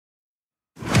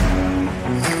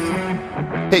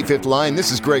Hey, Fifth Line,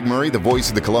 this is Greg Murray, the voice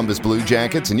of the Columbus Blue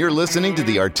Jackets, and you're listening to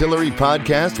the Artillery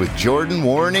Podcast with Jordan,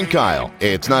 Warren, and Kyle.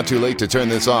 It's not too late to turn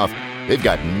this off. They've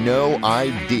got no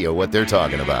idea what they're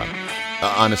talking about.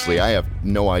 Honestly, I have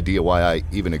no idea why I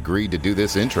even agreed to do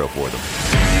this intro for them.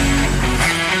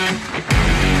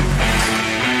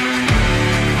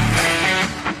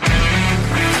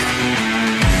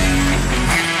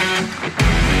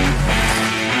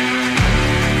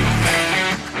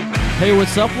 Hey,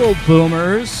 what's up, little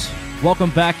boomers?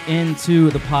 Welcome back into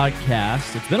the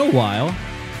podcast. It's been a while,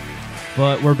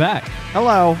 but we're back.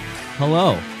 Hello.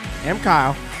 Hello. I'm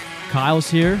Kyle. Kyle's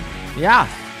here. Yeah.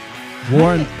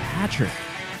 Warren Patrick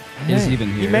is even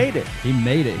here. He made it. He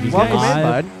made it. He's Welcome in,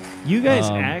 alive. bud. You guys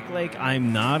act like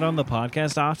I'm not on the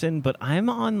podcast often, but I'm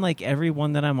on like every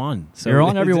one that I'm on. So You're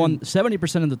on every one.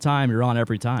 70% of the time, you're on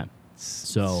every time.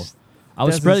 So I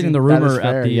was spreading the rumor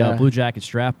fair, at the yeah. Blue Jackets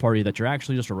draft party that you're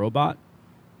actually just a robot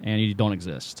and you don't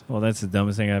exist. Well, that's the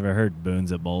dumbest thing I've ever heard.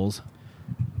 Boons at bowls.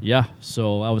 Yeah,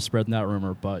 so I was spreading that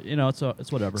rumor, but you know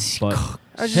it's whatever. But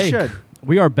As you hey, should.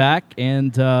 we are back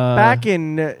and Back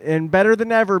in better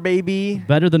than ever, baby.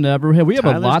 better than ever. Hey, we have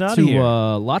Tyler's a not here.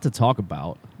 lot to talk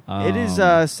about. It is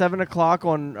 7 o'clock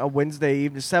on a Wednesday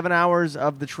evening. 7 hours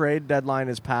of the trade deadline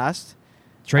is passed.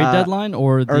 Trade deadline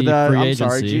or the free I'm agency.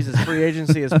 sorry, Jesus, free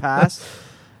agency is passed.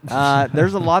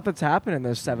 There's a lot that's happened in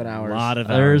those 7 hours. A lot of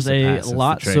There's hours to a pass since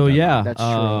lot. the trade So deadline. yeah, That's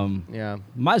true. Yeah.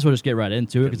 might as well just get right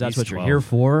into it because that's what least you're 12. here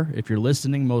for. If you're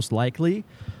listening, most likely.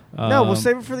 No, we'll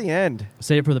save it for the end.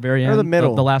 Save it for the very end, the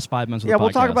middle. the last 5 minutes. Of Yeah, the we'll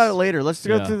talk podcast. about it later. Let's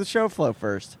go Yeah. through the show flow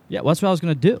first. Yeah, well, that's what I was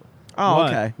going to do. Oh, What?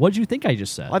 okay. What did you think I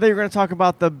just said? I thought you were going to talk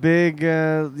about the big,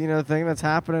 thing that's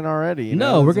happening already. you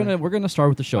No, know? we're gonna start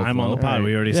with the show. I'm flow. on the pod. Alright.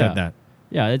 We already Yeah. said that.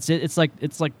 Yeah, it's like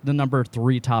the number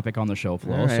 3 topic on the show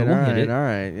flow. All right, so we'll all hit right, it. all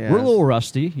right. Yeah. We're a little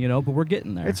rusty, but we're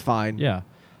getting there. It's fine. Yeah.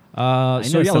 So know yeah,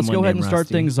 let's someone go ahead and named start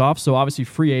Rusty. things off. So obviously,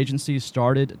 free agency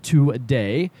started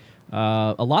today.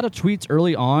 A lot of tweets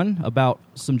early on about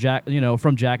some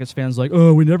from Jackets fans like,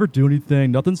 "Oh, we never do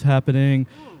anything. Nothing's happening."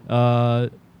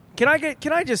 Can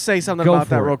I just say something Go about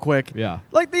that for it. real quick? Yeah.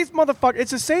 Like these motherfuckers,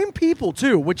 it's the same people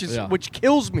too, which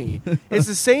kills me. It's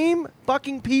the same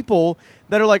fucking people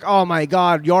that are like, "Oh my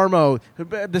God, Yarmo, the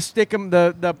stickum,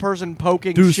 the person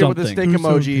poking Do shit with the stick something.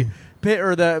 emoji."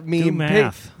 Or the meme, Do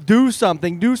math. do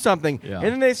something. Yeah. And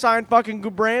then they signed fucking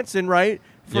Gudbranson, right,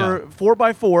 for Yeah.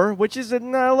 4x4, which is a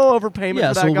little overpayment Yeah,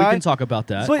 for that so we guy. can talk about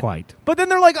that. But then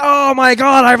they're like, "Oh my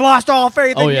God, I've lost all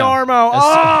faith Oh, in yeah.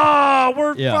 Yarmo.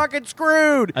 We're Yeah. fucking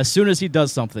screwed. As soon as he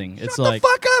does something, it's Shut like, the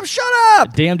fuck up! Shut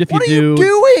up! damned if what you do. What are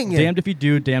you doing? Damned if you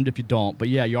do, damned if you don't. But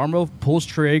yeah, Yarmo pulls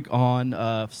trig on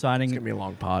signing. It's gonna be a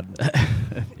long pod.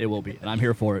 It will be, and I'm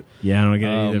here for it. Yeah, I don't get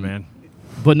it either, man.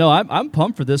 But no, I'm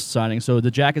pumped for this signing. So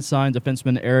the Jackets signed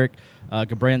defenseman Eric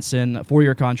Gudbranson,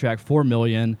 4-year contract, $4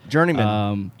 million.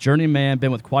 Journeyman. Journeyman,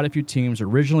 been with quite a few teams.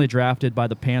 Originally drafted by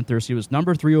the Panthers, he was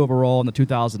number 3 overall in the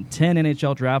 2010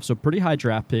 NHL draft. So pretty high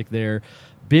draft pick there.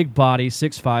 Big body,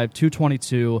 6'5",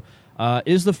 222.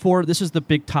 This is the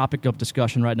big topic of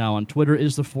discussion right now on Twitter.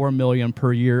 Is the $4 million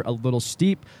per year a little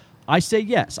steep? I say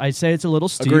yes. I say it's a little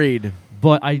steep. Agreed.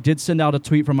 But I did send out a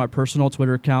tweet from my personal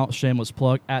Twitter account, shameless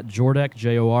plug, at Jordek,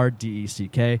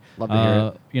 Jordeck. Love to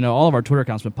hear it. All of our Twitter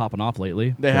accounts have been popping off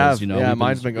lately. They 'cause, have. we've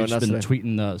Mine's been going we've just nuts been today.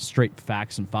 tweeting straight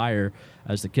facts and fire,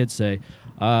 as the kids say.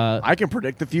 I can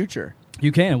predict the future.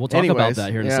 You can. We'll talk about Anyways,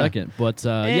 that here in a yeah. second. But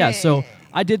yeah, so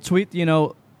I did tweet.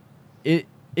 It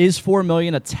is $4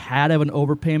 million a tad of an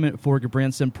overpayment for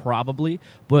Gudbranson, probably.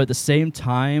 But at the same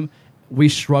time, we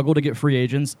struggle to get free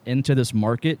agents into this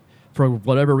market for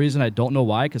whatever reason. I don't know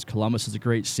why, because Columbus is a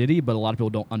great city, but a lot of people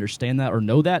don't understand that or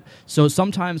know that. So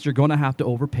sometimes you're going to have to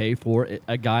overpay for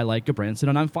a guy like Gudbranson,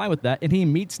 and I'm fine with that. And he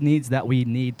meets needs that we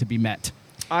need to be met.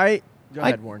 Go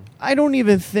ahead, Warren. I don't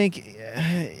even think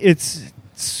it's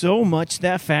so much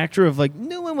that factor of like,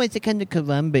 no one wants to come to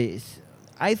Columbus.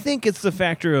 I think it's the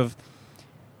factor of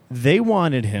they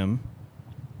wanted him.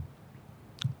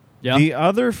 Yeah. The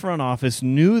other front office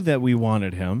knew that we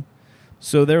wanted him.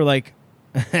 So they're like,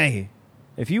 hey,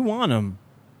 if you want him,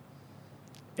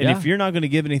 and Yeah. if you're not going to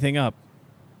give anything up,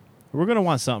 we're going to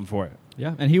want something for it.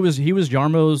 Yeah, and he was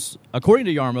Yarmo's. According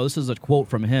to Yarmo, this is a quote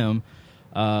from him.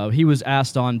 He was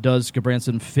asked on, does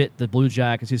Gudbranson fit the Blue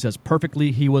Jackets? He says,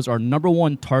 perfectly. He was our number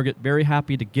 1 target. Very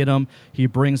happy to get him. He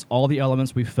brings all the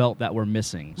elements we felt that were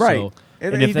missing. Right. So,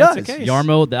 And he if that's does. the case,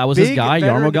 Yarmo, that was Big his guy.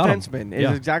 veteran Yarmo got him. defenseman is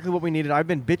Yeah. exactly what we needed. I've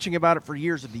been bitching about it for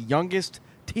years. Of the youngest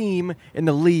team in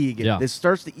the league. Yeah. This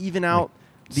starts to even out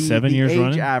the 7 years age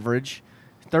running? average.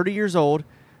 30 years old.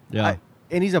 Yeah.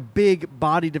 And he's a big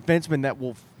body defenseman that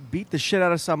will beat the shit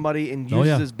out of somebody and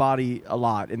uses his body a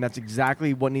lot, and that's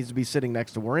exactly what needs to be sitting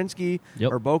next to Werenski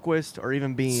or Boquist or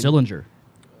even Bean. Sillinger.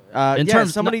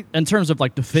 In terms of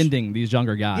like defending these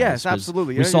younger guys. Yes,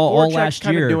 absolutely. We saw all last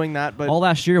year doing that, but all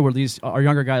last year where our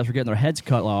younger guys were getting their heads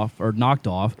cut off or knocked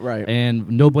off, right? And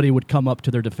nobody would come up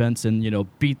to their defense and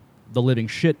beat the living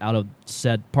shit out of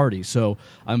said party. So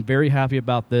I'm very happy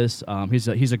about this.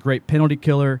 He's a great penalty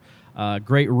killer.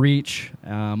 Great reach,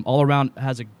 all around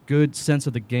has a good sense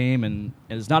of the game and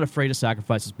is not afraid to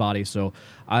sacrifice his body. So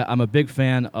I'm a big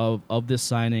fan of this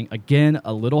signing. Again,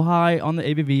 a little high on the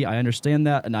ABV. I understand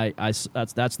that, and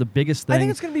that's the biggest thing. I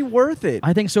think it's going to be worth it.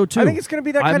 I think so too. I think it's going to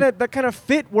be that kind of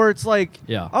fit where it's like,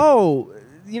 he's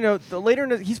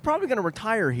probably going to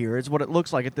retire here. Is what it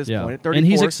looks like at this point. At 34. And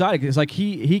he's excited because like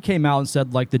he came out and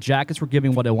said like the Jackets were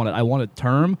giving what I wanted. I wanted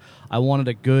term. I wanted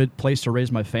a good place to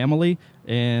raise my family.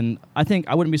 And I think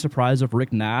I wouldn't be surprised if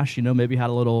Rick Nash, maybe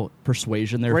had a little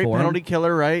persuasion there for him. Great penalty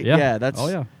killer, right? Yeah, that's. Oh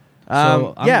yeah.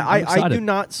 So I do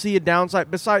not see a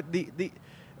downside. Besides the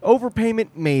overpayment,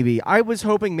 maybe I was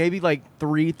hoping maybe like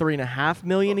 $3.5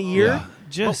 million a year. Yeah.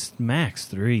 Just max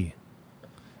 3.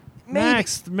 Maybe.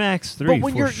 Max 3. But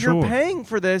when you're paying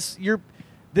for this,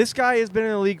 this guy has been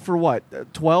in the league for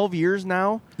what 12 years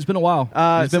now. It's been a while.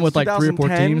 He's been with like 3 or 4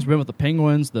 teams. He's been with the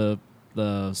Penguins, the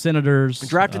Senators.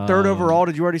 Drafted 3rd overall.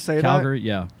 Did you already say Calgary, that?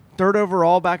 Yeah. 3rd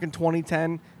overall back in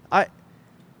 2010.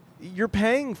 You're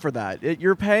paying for that.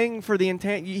 You're paying for the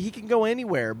intent. He can go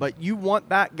anywhere, but you want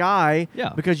that guy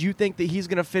because you think that he's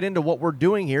going to fit into what we're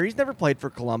doing here. He's never played for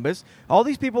Columbus. All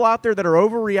these people out there that are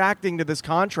overreacting to this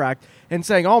contract and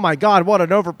saying, oh, my God, what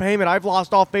an overpayment. I've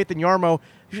lost all faith in Jarmo.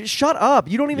 Shut up.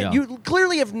 You don't even. You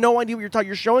clearly have no idea what you're talking.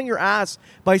 You're showing your ass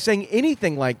by saying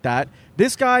anything like that.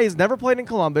 This guy has never played in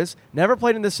Columbus, never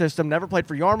played in the system, never played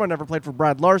for Jarmo, never played for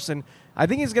Brad Larson. I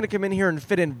think he's going to come in here and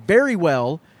fit in very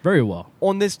well. Very well.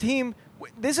 On this team.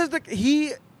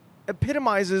 He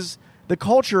epitomizes the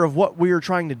culture of what we are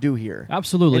trying to do here.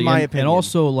 Absolutely. In my opinion. And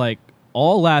also, like,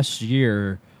 all last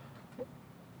year,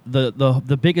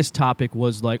 the biggest topic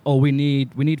was like, oh, we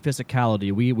need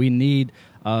physicality. We need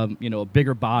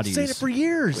bigger bodies. Saying it for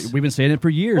years. We've been saying it for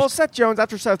years. Well, Seth Jones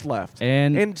after Seth left,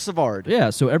 and Savard.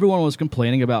 Yeah, so everyone was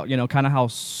complaining about kind of how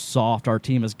soft our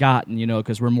team has gotten,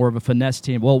 because we're more of a finesse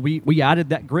team. Well, we added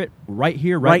that grit right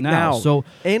here, right now. So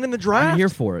and in the draft, I'm here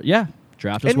for it. Yeah.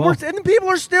 Draft as well. And the people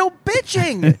are still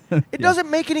bitching. It doesn't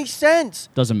make any sense.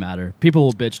 Doesn't matter. People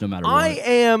will bitch no matter what. I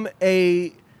am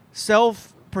a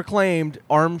self-proclaimed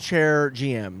armchair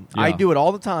GM. Yeah. I do it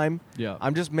all the time. Yeah.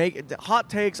 I'm just making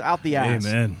hot takes out the ass.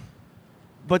 Amen.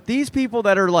 But these people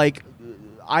that are like,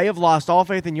 I have lost all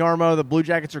faith in Jarmo. The Blue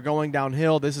Jackets are going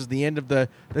downhill. This is the end of the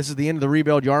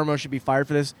rebuild. Jarmo should be fired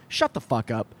for this. Shut the fuck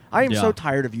up. I am so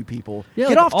tired of you people. Yeah,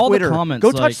 Get off all Twitter. The comments,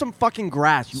 go touch some fucking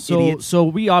grass, you idiots. So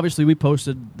we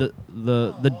posted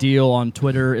the deal on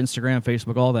Twitter, Instagram,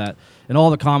 Facebook, all that, and all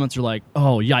the comments are like,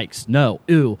 "Oh, yikes, no,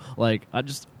 ew." Like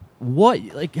what?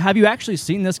 Like, have you actually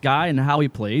seen this guy and how he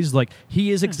plays? Like,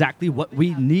 he is exactly what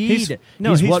we need. He's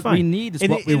what fine. We need. It's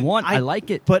what we want. I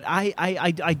like it. But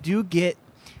I do get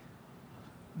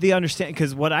the understanding,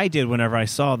 because what I did whenever I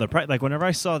saw whenever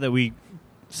I saw that we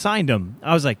signed him,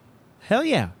 I was like, hell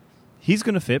yeah, he's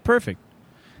going to fit perfect.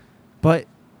 But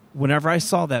whenever I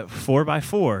saw that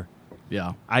 4x4,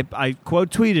 I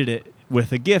quote tweeted it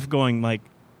with a GIF going like,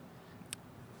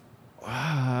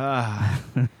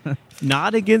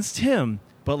 not against him,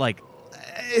 but like,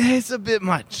 it's a bit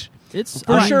much. It's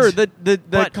for sure.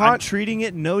 I'm treating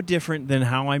it no different than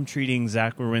how I'm treating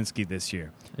Zach Werenski this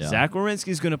year. Yeah. Zach Werenski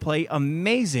is going to play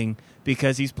amazing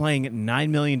because he's playing at $9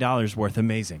 million worth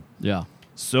amazing. Yeah.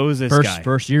 So is this guy.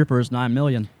 First year for his $9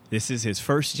 million. This is his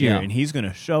first year, and he's going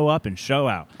to show up and show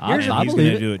out. He's going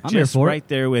to do it just right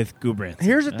there with Gudbranson.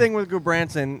 Here's the thing with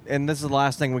Gudbranson, and this is the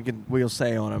last thing we'll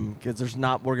say on him, because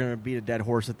we're going to beat a dead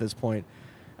horse at this point.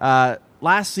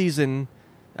 Last season,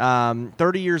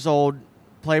 30 years old,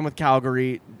 playing with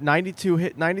Calgary,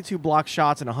 92 block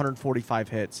shots and 145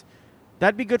 hits.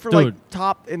 That'd be good for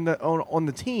top in on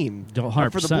the team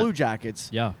 100%. For the Blue Jackets.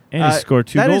 Yeah, and he scored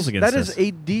 2 goals against us. That is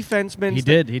a defenseman. He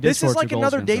did. This is like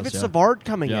another David Savard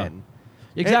coming in.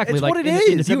 Exactly. It's like, what it is.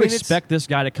 And if you expect this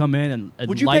guy to come in and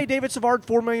would you pay David Savard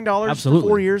 $4 million absolutely. for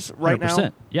 4 years right 100%.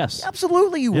 now? Yes,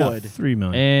 absolutely. You would $3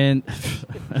 million.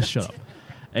 And shut up.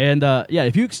 And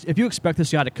if you expect this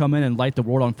guy to come in and light the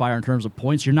world on fire in terms of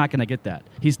points, you're not going to get that.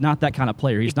 He's not that kind of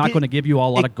player. He's not going to give you a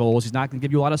lot of goals. He's not going to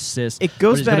give you a lot of assists. He's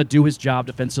going to do his job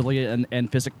defensively and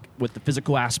with the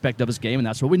physical aspect of his game, and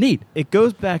that's what we need. It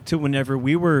goes back to whenever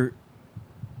we were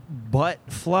butt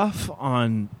fluff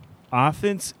on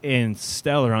offense and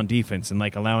stellar on defense, and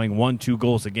like allowing 1-2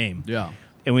 goals a game. Yeah.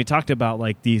 And we talked about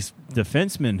like these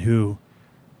defensemen who,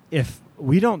 if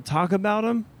we don't talk about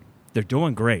them, they're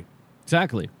doing great.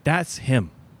 Exactly. That's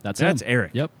him. That's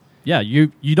Eric. Yep. Yeah,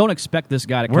 you don't expect this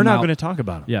guy to come out. We're not going to talk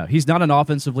about him. Yeah, he's not an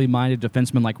offensively minded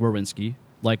defenseman like Werenski.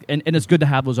 Like, and it's good to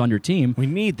have those on your team. We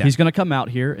need that. He's going to come out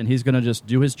here and he's going to just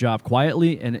do his job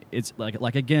quietly. And it's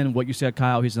like again, what you said,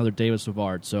 Kyle. He's another David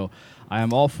Savard. So I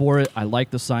am all for it. I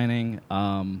like the signing.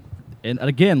 And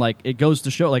again, like it goes to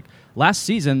show. Like last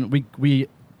season,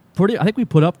 I think we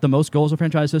put up the most goals in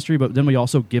franchise history, but then we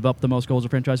also give up the most goals in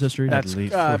franchise history. That's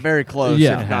very close.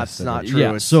 Yeah, that's not true.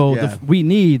 Yeah, so we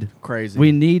need crazy.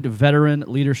 We need veteran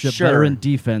leadership, veteran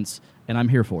defense, and I'm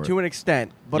here for it to an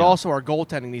extent. But also, our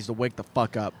goaltending needs to wake the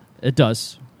fuck up. It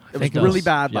does. It was really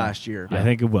bad last year. I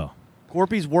think it will.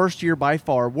 Corpy's worst year by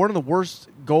far. One of the worst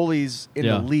goalies in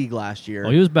the league last year.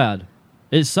 Oh, he was bad.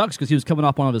 It sucks because he was coming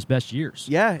off one of his best years.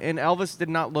 Yeah, and Elvis did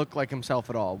not look like himself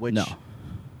at all. Which, no.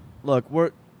 Look,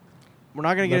 we're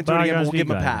not going to get into it again, but we'll give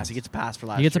him a pass. He gets a pass for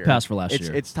last year. He gets a pass for last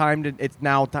year. It's time to. It's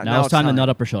now. Now it's time to nut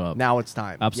up or shut up. Now it's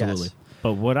time. Absolutely. Yes.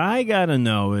 But what I got to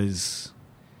know is,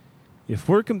 if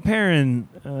we're comparing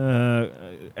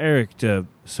Eric to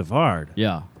Savard,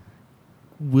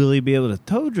 will he be able to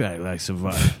toe drag like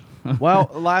Savard? Well,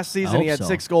 last season he had so.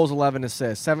 6 goals, 11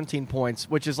 assists, 17 points,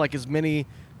 which is like as many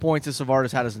points as Savard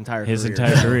has had his entire career. His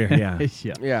entire career, yeah.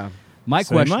 Yeah. My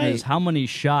question is, how many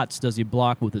shots does he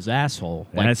block with his asshole?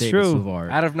 Like That's David true. Savard?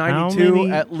 Out of 92,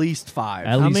 at least 5.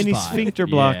 How many 5? sphincter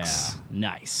blocks? Yeah.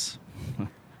 Nice.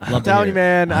 I'm telling you,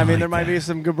 man. I mean, like there might be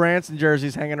some good Branson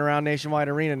jerseys hanging around Nationwide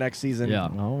Arena next season. Yeah.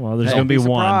 Oh, well, there's Don't going to be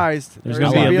one. surprised. There's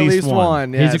going gonna to be be at at least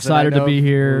one. He's Yes, excited to be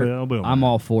here. Little Boomer. I'm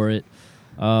all for it.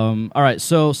 All right,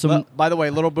 so some. By the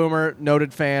way, Little Boomer,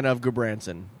 noted fan of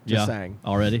Gudbranson. Just saying.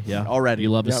 Already, yeah. Already. You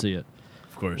love to see it.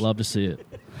 Of course. Love to see it.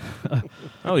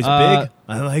 Oh, he's big.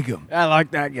 I like him. I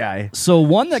like that guy. So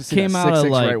one that came out of 6'6"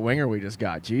 like right winger we just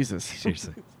got. Jesus.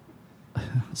 Seriously.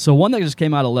 So one that just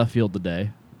came out of left field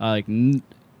today,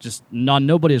 just on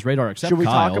nobody's radar except Should we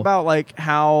Kyle. talk about like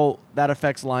how that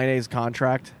affects Laine's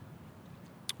contract?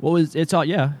 What was it's all?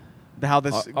 Yeah. How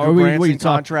this Are we Gudbranson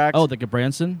talk- contract? Oh, the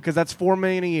Gudbranson. Because that's $4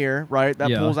 million a year, right?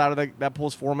 That Yeah. pulls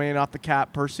 $4 million off the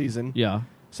cap per season. Yeah.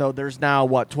 So there's now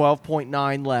what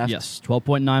 12.9 left. Yes,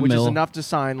 12.9 which mil. is enough to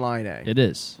sign Laine. It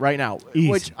is right now, Easy.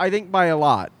 which I think by a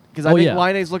lot. Because I think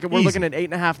Laine's looking. We're Easy. looking at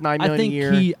 $8.5, $9 million a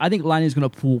year. I think Liney's going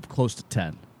to pull close to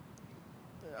 10.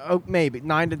 Oh, maybe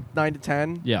 9 to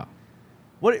 10. Yeah.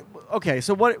 What? Okay,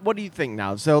 so what do you think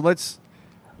now? So let's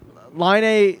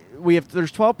Laine.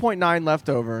 There's 12.9 left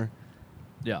over.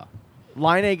 Yeah.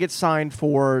 Laine gets signed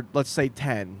for, let's say,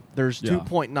 10. There's Yeah.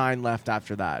 2.9 left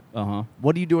after that. Uh-huh.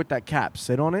 What do you do with that cap?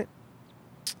 Sit on it?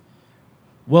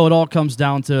 Well, it all comes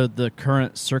down to the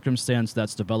current circumstance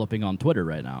that's developing on Twitter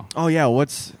right now. Oh, yeah.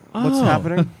 What's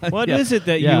happening? What Yeah. is it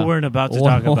that Yeah. you weren't about to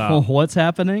talk about? What's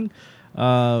happening?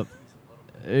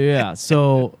 Yeah.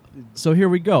 So here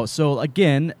we go. So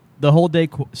again, the whole day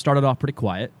started off pretty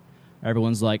quiet.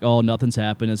 Everyone's like, "Oh, nothing's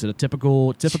happened." Is it a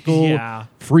typical Yeah.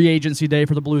 free agency day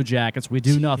for the Blue Jackets? We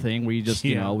do nothing. We just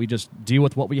Yeah. we just deal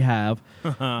with what we have.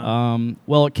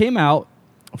 Well, it came out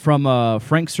from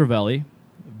Frank Cervelli,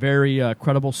 very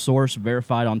credible source,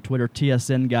 verified on Twitter,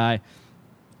 TSN guy.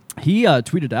 He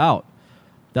tweeted out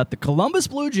that the Columbus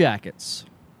Blue Jackets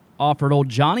offered old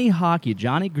Johnny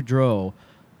Gaudreau,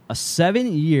 a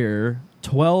 7-year,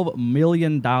 $12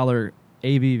 million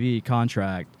ABV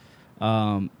contract,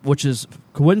 which is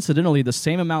coincidentally the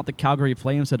same amount the Calgary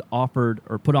Flames had offered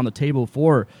or put on the table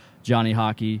for Johnny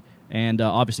Hockey. And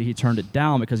obviously he turned it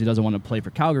down because he doesn't want to play for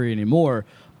Calgary anymore.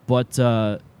 But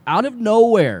out of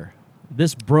nowhere,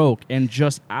 this broke and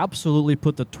just absolutely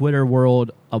put the Twitter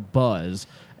world abuzz.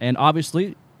 And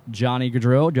obviously, Johnny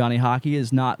Gaudreau, Johnny Hockey,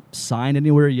 is not signed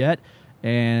anywhere yet.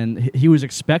 And he was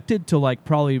expected to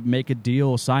probably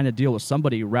sign a deal with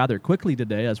somebody rather quickly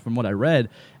today, as from what I read,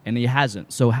 and he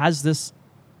hasn't. So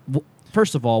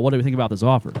first of all, what do we think about this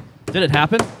offer? Did it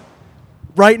happen?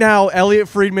 Right now, Elliot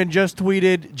Friedman just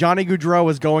tweeted Johnny Gaudreau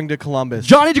is going to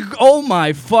Columbus. Oh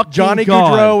my fucking Johnny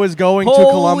God. Gaudreau is going to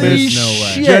Holy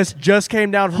Columbus. No way. Just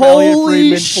came down from Holy Elliot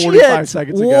Friedman 45 shit.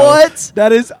 seconds ago. What?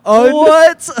 That is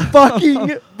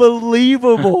fucking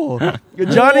believable.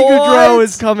 Johnny Gaudreau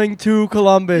is coming to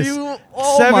Columbus.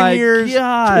 7 years,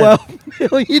 God.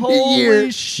 $12 million a year.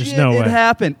 Holy shit! There's no way. It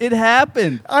happened. It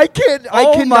happened. I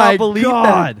Oh cannot my believe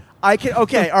God. that. I can.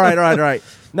 Okay, all right.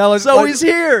 Now let's. So he's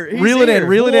here. Reel it in.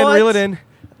 Reel it in.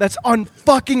 That's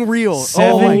unfucking real.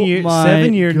 7 year, my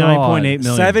 7 year, God. 9.8 million.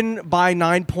 7 by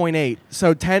 9.8.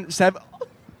 So 7.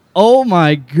 Oh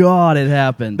my God! It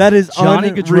happened. That is Johnny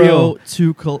unreal. Gaudreau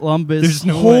to Columbus. There's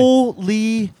no way.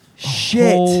 Holy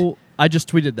shit. I just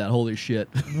tweeted that. Holy shit!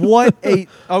 What a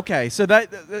okay. So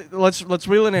let's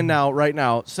reel it in right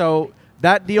now. So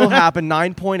that deal happened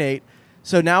 9.8.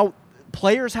 So now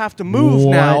players have to move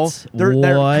now. Their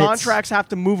contracts have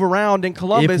to move around in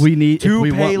Columbus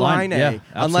to pay Laine,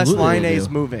 unless Laine is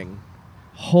moving.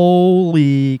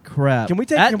 Holy crap! Can we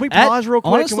pause real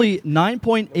quick? Honestly,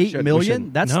 $9.8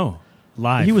 million. That's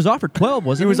live. He was offered 12,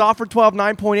 wasn't he? He was offered 12,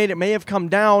 9.8. It may have come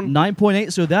down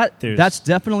 9.8. So that's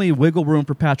definitely wiggle room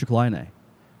for Patrik Laine,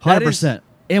 100%.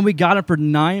 And we got him for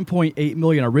 $9.8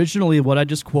 million. Originally, what I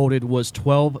just quoted was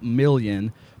 $12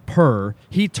 million per.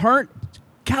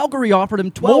 Calgary offered him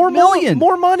 $12 million.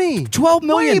 More money. $12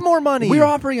 million. Way more money. We're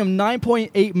offering him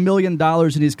 $9.8 million,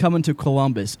 and he's coming to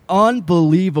Columbus.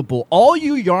 Unbelievable. All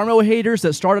you Jarmo haters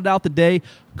that started out the day,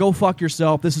 go fuck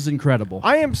yourself. This is incredible.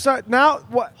 I am now.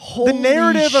 What the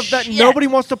narrative of that nobody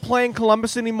wants to play in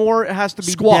Columbus anymore? It has to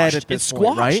be squashed. Dead at this it's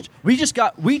point, squashed.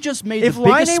 Right? We just made if the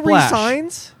biggest Laine splash.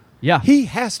 resigns, he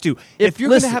has to. If you're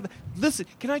going to have listen,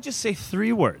 can I just say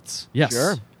 3 words? Yes.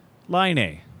 Sure.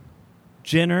 Laine,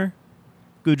 Jenner,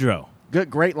 Gaudreau.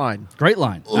 Great line. Great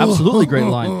line. Absolutely great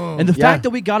line. And the fact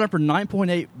that we got him for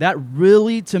 9.8, that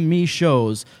really, to me,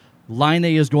 shows Laine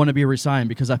is going to be resigned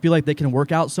because I feel like they can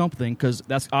work out something because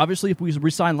that's obviously if we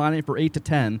resign Laine for 8 to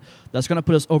 10, that's going to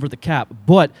put us over the cap.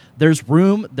 But there's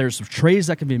room. There's trades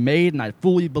that can be made, and I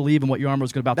fully believe in what Jarmo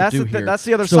is about to do here. That's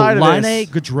the other side of Laine, this.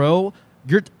 Gaudreau,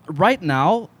 you're right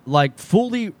now, like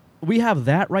fully, we have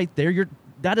that right there.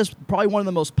 That is probably one of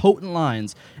the most potent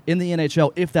lines in the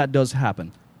NHL if that does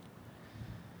happen.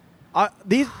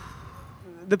 The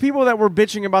people that were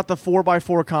bitching about the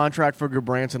 4x4 contract for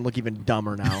Gudbranson look even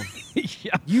dumber now.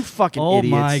 Yeah. You fucking idiots.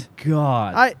 idiots. Oh, my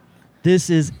God. This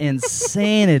is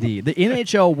insanity. The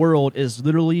NHL world is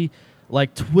literally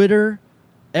like Twitter.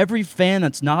 Every fan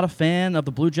that's not a fan of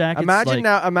the Blue Jackets.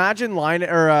 Imagine Laine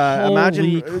or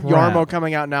imagine Jarmo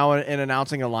coming out now and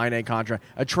announcing a Laine contract,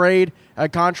 a trade, a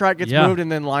contract gets moved, and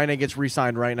then Laine gets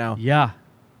re-signed right now. Yeah.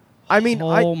 I mean,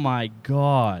 oh my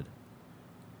God.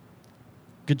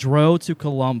 Gaudreau to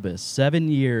Columbus, 7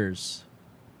 years,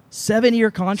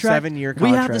 7-year contract. 7-year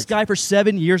contract. We have this guy for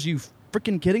 7 years. You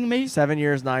freaking kidding me? 7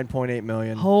 years, $9.8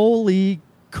 million. Holy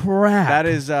crap!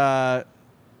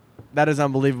 That is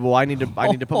unbelievable. I need to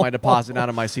put my deposit down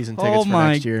on my season tickets for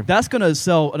next year. That's going to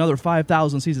sell another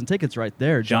 5,000 season tickets right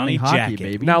there. Johnny Hockey, Jacket.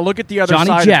 baby. Now look at the other Johnny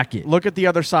side. Jacket. Look at the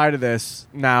other side of this.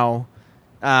 Now,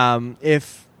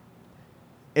 if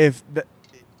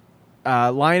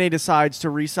Laine decides to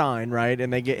re-sign, right,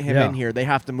 and they get him in here, they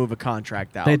have to move a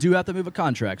contract out. They do have to move a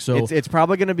contract. So it's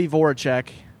probably going to be Voracek.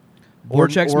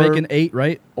 Voracek's making 8,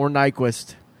 right? Or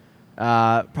Nyquist.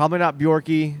 Probably not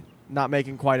Bjorky. Not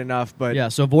making quite enough, but yeah.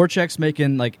 So Voracek's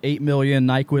making like $8 million.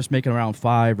 Nyquist making around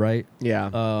 5, right? Yeah.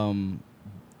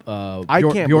 I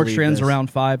can't Bjorkstrand's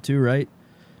around 5 too, right?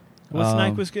 What's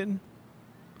Nyquist getting?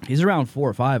 He's around 4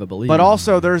 or 5, I believe. But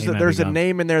also, there's a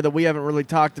name in there that we haven't really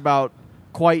talked about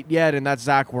quite yet, and that's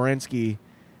Zach Werenski.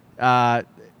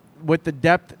 With the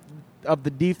depth of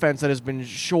the defense that has been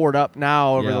shored up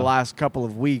now over the last couple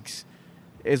of weeks,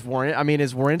 is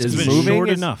Werenski moving? Short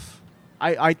enough.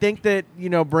 I think that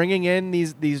bringing in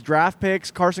these draft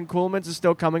picks, Carson Kuhlmans is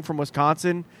still coming from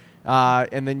Wisconsin,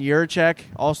 and then Jiricek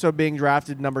also being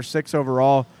drafted number 6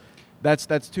 overall. That's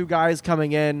 2 guys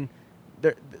coming in.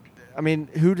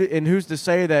 Who's to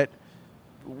say that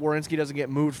Werenski doesn't get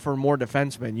moved for more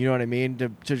defensemen? You know what I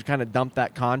mean? To kind of dump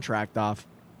that contract off.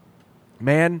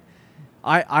 Man,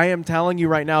 I am telling you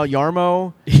right now,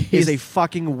 Jarmo is a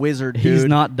fucking wizard, dude. He's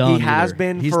not done. He has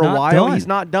been for a while. He's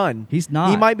not done. He's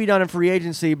not. He might be done in free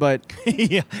agency, but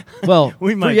yeah. Well,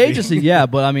 we might free agency, yeah.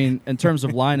 But I mean, in terms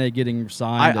of Laine getting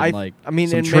signed,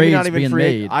 some trades not even being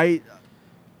made. I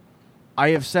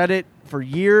have said it for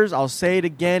years. I'll say it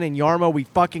again. And Jarmo, we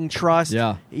fucking trust.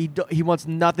 Yeah. He wants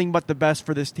nothing but the best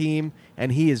for this team,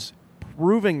 and he is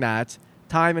proving that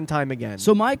time and time again.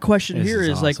 So my question here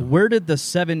is awesome. where did the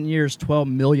 7 years,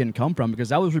 $12 million come from? Because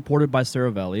that was reported by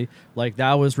Saravelli.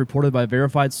 That was reported by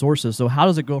verified sources. So how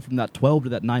does it go from that 12 to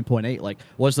that 9.8?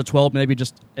 Was the 12 maybe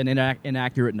just an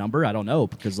inaccurate number? I don't know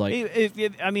because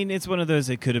it's one of those.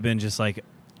 It could have been just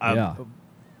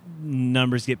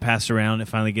numbers get passed around. It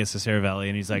finally gets to Saravelli,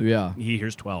 and he's like,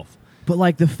 here's 12.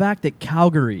 But the fact that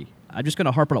Calgary, I'm just going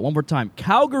to harp on it one more time.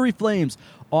 Calgary Flames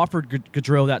offered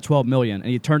Gaudreau that $12 million, and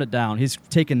he turned it down. He's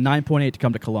taken 9.8 to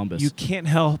come to Columbus. You can't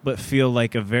help but feel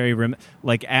like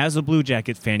as a Blue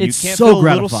Jacket fan, it's you can't so feel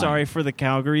gratifying. A little sorry for the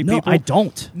Calgary people. No, I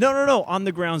don't. No. On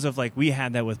the grounds of we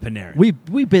had that with Panarin.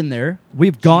 We've been there.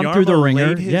 We've gone Jarmo through the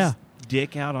ringer. Laid his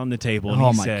dick out on the table. And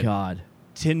oh he my said, God,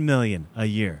 $10 million a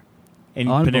year, and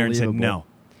Panarin said no.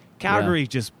 Calgary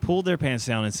just pulled their pants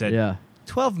down and said,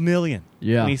 $12 million.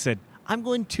 Yeah. And he said, I'm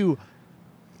going to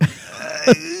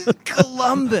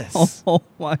Columbus. Oh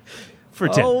my! For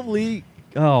 10. Holy!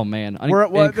 Oh man!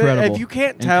 If you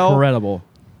can't tell, incredible.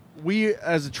 We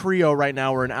as a trio right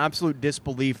now are in absolute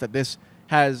disbelief that this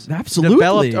has Absolutely.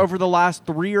 developed over the last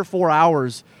 3 or 4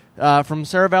 hours. From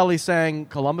Saravelli saying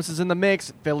Columbus is in the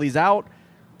mix, Philly's out.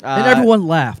 And everyone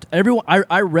laughed.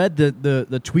 I read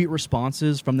the tweet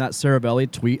responses from that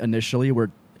Saravelli tweet initially, where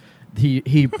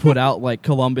he put out like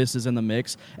Columbus is in the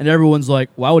mix, and everyone's like,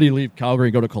 "Why would he leave Calgary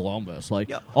and go to Columbus?" Like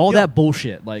that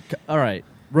bullshit. Like, all right,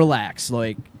 relax.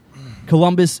 Like,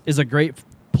 Columbus is a great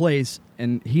place,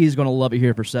 and he's going to love it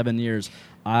here for 7 years.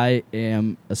 I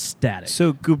am ecstatic.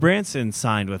 So Gudbranson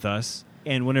signed with us,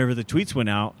 and whenever the tweets went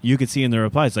out, you could see in the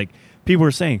replies, like, people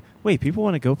were saying, "Wait, people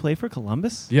want to go play for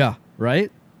Columbus?" Yeah, right.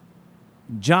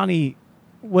 Johnny,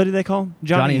 what did they call him?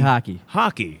 Johnny Hockey.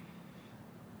 Hockey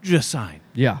just signed.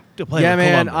 Yeah. To play yeah, with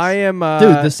man. Columbus. I am.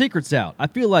 Dude, the secret's out. I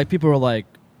feel like people are like,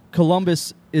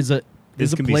 Columbus is a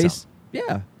place.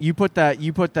 Yeah. You put that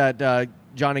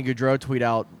Johnny Gaudreau tweet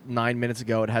out 9 minutes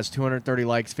ago. It has 230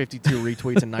 likes, 52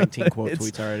 retweets, and 19 quote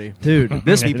tweets already. Dude,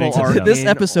 this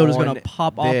episode is going to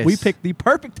pop off. We picked the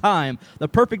perfect time, the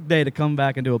perfect day to come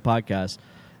back and do a podcast.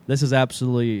 This is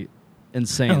absolutely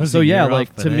insane. So yeah,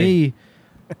 like to me,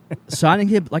 signing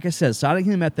him, like I said, signing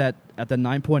him at the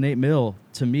 9.8 mil,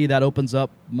 to me that opens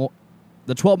up more.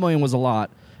 The 12 million was a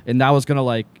lot, and that was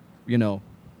going to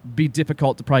be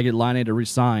difficult to probably get Laine to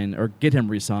resign or get him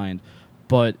resigned.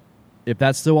 But if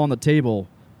that's still on the table,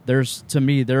 there's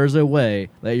a way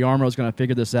that Jarmo is going to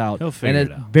figure this out. He'll figure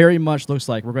it out. Very much looks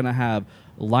like we're going to have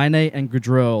Laine and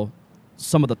Gaudreau,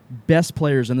 some of the best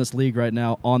players in this league right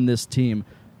now, on this team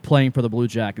playing for the Blue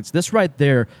Jackets. This right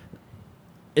there,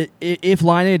 if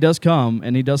Laine does come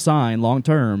and he does sign long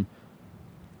term,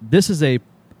 this is a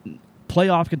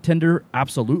playoff contender,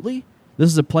 absolutely. This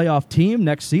is a playoff team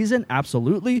next season,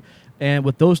 absolutely. And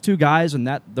with those two guys and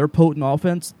their potent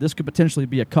offense, this could potentially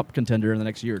be a cup contender in the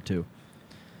next year or two.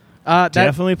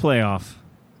 Definitely playoff.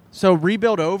 So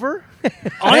rebuild over?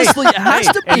 Honestly, it has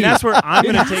to be. And that's where I'm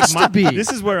going to take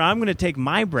This is where I'm going to take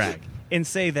my brag and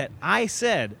say that I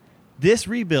said this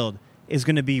rebuild is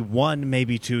going to be 1,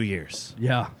 maybe 2 years.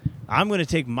 Yeah. I'm going to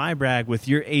take my brag with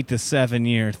your 8 to 7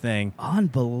 year thing.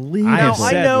 Unbelievable. I have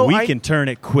said we can turn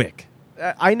it quick.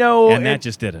 I know, and that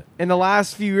just did it. In the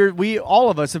last few years,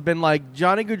 all of us have been like,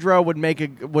 Johnny Gaudreau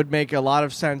would make a lot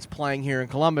of sense playing here in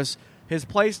Columbus. His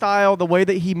play style, the way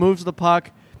that he moves the puck,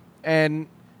 and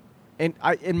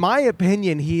in my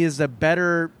opinion, he is a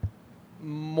better,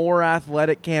 more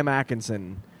athletic Cam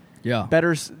Atkinson. Yeah,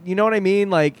 better. You know what I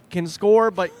mean? Like, can score,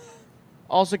 but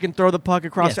also can throw the puck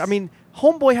across. Yes. I mean,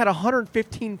 homeboy had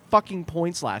 115 fucking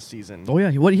points last season. Oh yeah,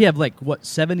 he had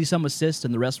 70 some assists,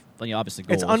 and the rest obviously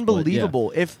goals. It's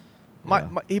unbelievable. But,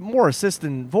 yeah. If more assists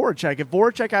than Voracek, if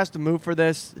Voracek has to move for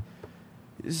this,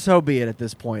 so be it at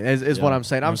this point. Is what I'm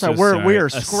saying. I'm sorry. We are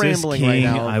scrambling right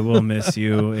now. I will miss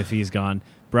you if he's gone.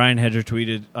 Brian Hedger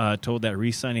told that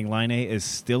re-signing Laine is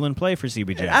still in play for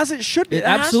CBJ. As it should be. It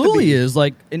absolutely is.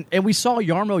 And we saw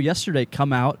Jarmo yesterday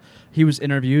come out. He was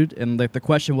interviewed, and the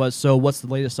question was, so what's the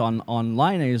latest on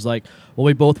Laine? He's like, well,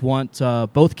 we both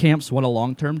camps want a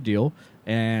long-term deal,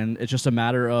 and it's just a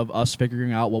matter of us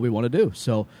figuring out what we want to do.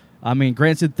 So, I mean,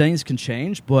 granted, things can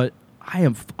change, but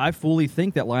I fully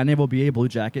think that Laine will be a Blue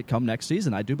Jacket come next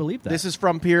season. I do believe that. This is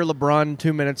from Pierre LeBrun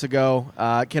 2 minutes ago.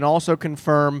 Can also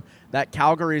confirm that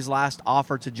Calgary's last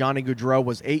offer to Johnny Gaudreau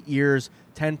was 8 years,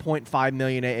 $10.5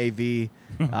 million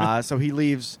AAV. So he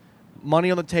leaves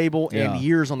money on the table and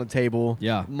years on the table.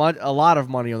 Yeah, a lot of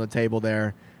money on the table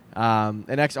there. A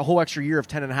whole extra year of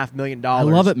 $10.5 million. I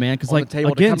love it, man. Because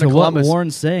again, to what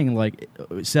Warren's saying,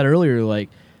 said earlier,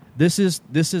 this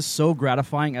is so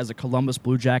gratifying as a Columbus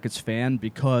Blue Jackets fan,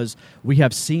 because we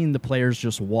have seen the players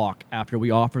just walk after we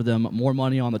offer them more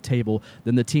money on the table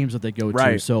than the teams that they go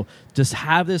to. So just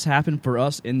have this happen for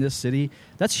us in this city,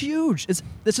 that's huge.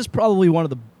 This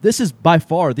is by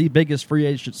far the biggest free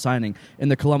agent signing in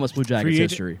the Columbus Blue Jackets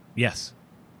history. Yes.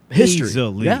 History.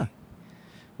 Easily. Yeah.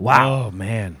 Wow. Oh,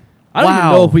 man. I don't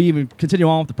even know if we even continue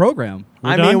on with the program.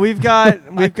 I mean, we've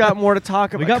got more to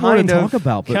talk about. We got more to talk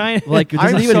about, but it doesn't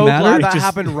I'm even so matter. glad that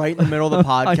happened right in the middle of the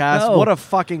podcast. What a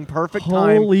fucking perfect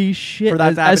time! Holy shit! For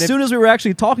that to happen. As soon as we were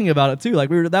actually talking about it too,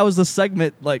 that was the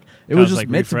segment. It was just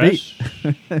meant to be.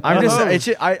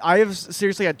 I have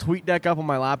seriously had TweetDeck up on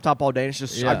my laptop all day. And it's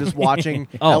just I'm just watching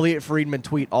Elliot Friedman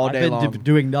tweet all day long. I've been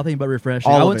doing nothing but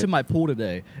refreshing. I went to my pool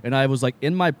today, and I was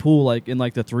in my pool, in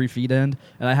the 3 feet end,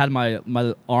 and I had my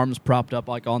arms propped up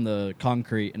on the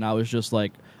concrete, and I was just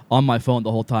on my phone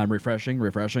the whole time, refreshing.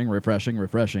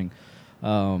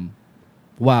 Wow,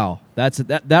 Wow,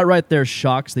 that right there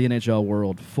shocks the NHL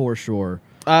world for sure.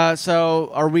 So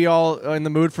are we all in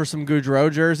the mood for some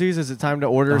Gaudreau jerseys? Is it time to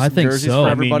order some jerseys for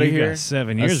everybody you here? got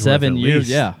 7 years. 7 years,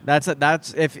 yeah. That's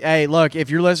if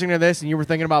you're listening to this and you were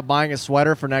thinking about buying a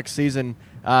sweater for next season,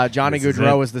 Johnny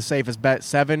Gaudreau is the safest bet.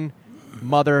 7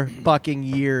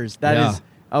 motherfucking years. That is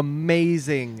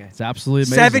amazing. It's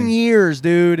absolutely amazing. 7 years,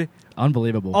 dude.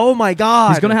 Unbelievable. Oh my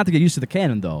god. He's gonna have to get used to the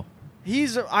cannon though. He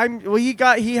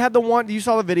had the one. You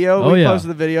saw the video. Oh, we yeah. posted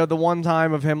the video. The one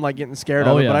time of him like getting scared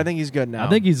of it. But I think he's good now. I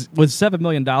think he's with $7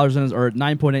 million or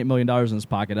 $9.8 million in his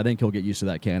pocket. I think he'll get used to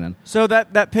that cannon. So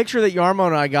that picture that Yarmo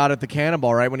and I got at the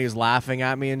Cannonball, right when he was laughing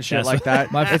at me and shit like that,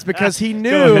 it's because he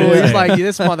knew. He's like,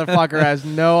 this motherfucker has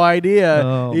no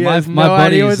idea. He has no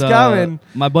idea what's coming.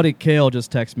 My buddy Kale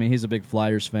just texted me. He's a big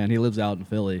Flyers fan. He lives out in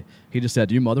Philly. He just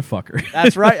said, "You motherfucker."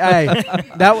 That's right.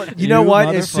 Hey, you know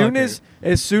what? As soon as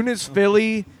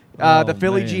Philly. The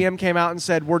Philly GM came out and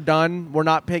said, "We're done. We're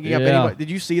not picking up anybody." Did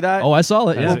you see that? Oh, I saw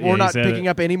it. Yeah. We're not picking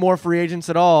up any more free agents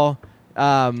at all.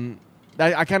 I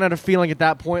kind of had a feeling at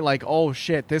that point, like, "Oh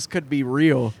shit, this could be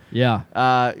real." Yeah.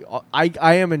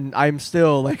 I'm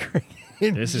still like.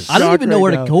 I don't even know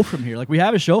where to go from here. Like we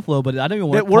have a show flow, but I don't even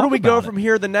want to where do we go from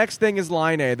here? The next thing is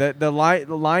Line A. The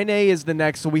Line A is the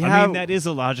next. So I mean, that is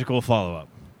a logical follow-up.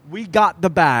 We got the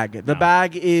bag. The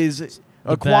bag is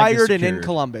acquired and in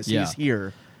Columbus. Yeah. He's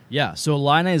here. Yeah, so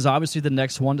Line A is obviously the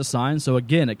next one to sign. So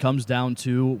again, it comes down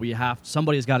to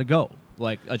somebody's got to go.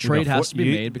 Like a trade has to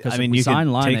be made because if we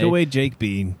sign Line A, take away Jake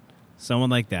Bean, someone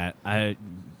like that. I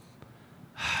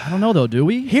don't know though. Do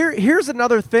we? Here's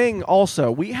another thing. Also,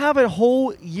 we have a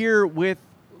whole year with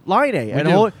Line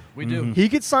A. We do. He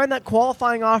could sign that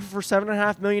qualifying offer for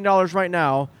 $7.5 million right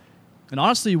now. And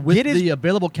honestly, with the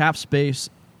available cap space,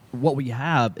 what we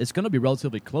have, it's going to be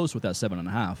relatively close with that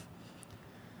 7.5.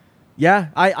 Yeah,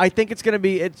 I think it's going to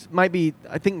be. I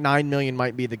think $9 million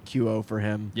might be the QO for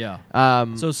him. Yeah.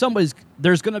 So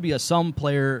there's going to be some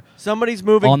player. Somebody's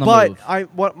moving, on the but move.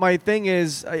 What my thing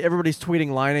is, everybody's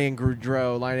tweeting Line A and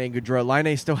Gaudreau. Line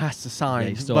A still has to sign. Yeah,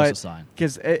 he still has to sign.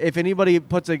 Because if anybody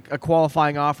puts a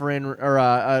qualifying offer in or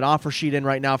an offer sheet in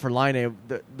right now for Line A,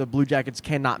 the Blue Jackets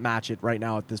cannot match it right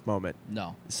now at this moment.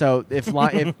 No. So if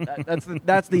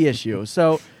that's the issue.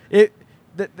 So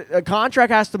the contract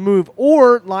has to move,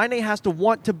 or Line A has to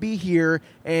want to be here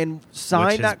and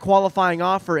sign that qualifying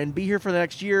offer and be here for the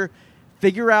next year.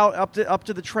 Figure out up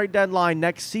to the trade deadline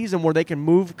next season where they can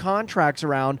move contracts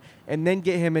around and then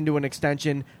get him into an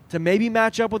extension to maybe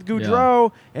match up with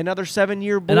Gaudreau, another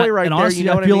 7-year boy right there. Honestly, you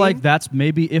know what I feel mean? like that's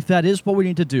maybe if that is what we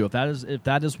need to do. If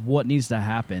that is what needs to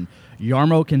happen,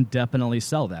 Yarmo can definitely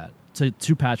sell that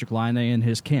to Patrick Line in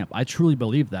his camp. I truly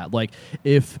believe that. Like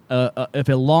if a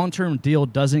long-term deal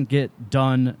doesn't get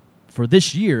done for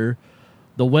this year,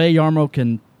 the way Yarmo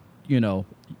can,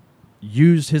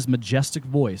 use his majestic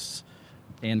voice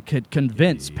and could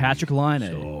convince Patrick Line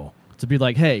to be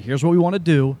like, hey, here's what we want to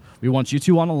do. We want you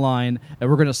two on a line, and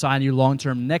we're going to sign you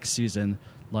long-term next season.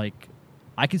 Like,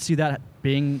 I could see that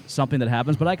being something that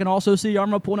happens, but I can also see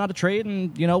Yarmo pulling out a trade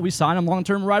and, we sign him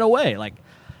long-term right away. Like,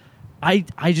 I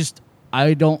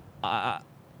don't. I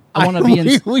want to be in.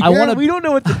 We don't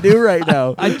know what to do right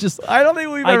now. I don't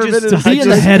think we've ever been to be in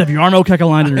the head of Yarmo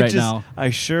Kekalainen right now. I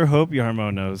sure hope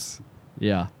Yarmo knows.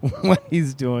 Yeah, what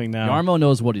he's doing now. Yarmo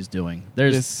knows what he's doing.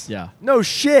 No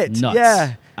shit. Nuts.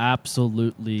 Yeah,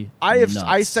 absolutely. Nuts.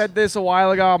 I said this a while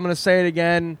ago. I'm going to say it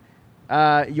again.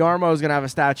 Yarmo is going to have a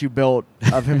statue built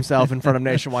of himself in front of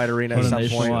Nationwide Arena at some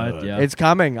point. Yeah. It's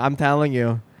coming. I'm telling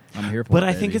you. I'm here for it. But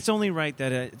I think it's only right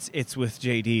that it's with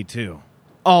JD too.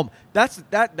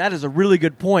 That is a really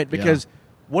good point because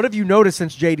what have you noticed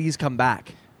since JD's come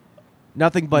back?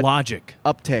 Nothing but logic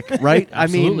uptick, right?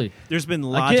 Absolutely. I mean, there's been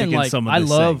logic in some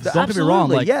of this. Don't get me wrong.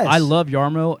 Like I love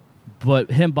Yarmo,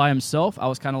 but him by himself, I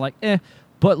was kind of like, eh.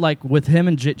 But like with him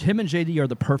and JD are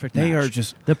the perfect match. They are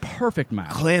just the perfect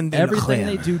match. Everything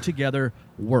they do together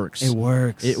works.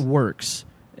 It works.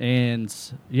 And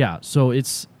so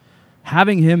it's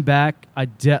having him back.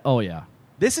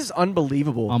 This is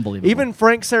unbelievable. Unbelievable. Even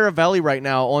Frank Saravelli right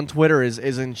now on Twitter is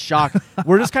in shock.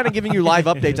 We're just kind of giving you live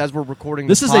updates as we're recording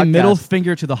this is podcast. a middle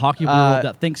finger to the hockey world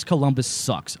that thinks Columbus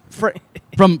sucks.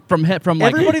 From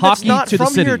like everybody hockey that's not to from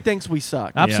the city. here thinks we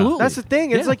suck. Absolutely. That's the thing.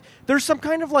 It's like there's some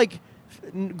kind of like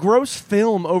gross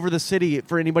film over the city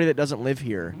for anybody that doesn't live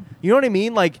here. You know what I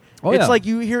mean? Like like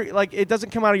you hear like it doesn't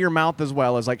come out of your mouth as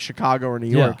well as like Chicago or New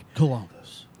York.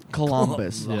 Columbus.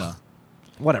 Columbus. Yeah.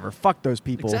 Whatever. Fuck those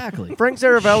people. Exactly. Frank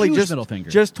Zaravelli Huge middle finger.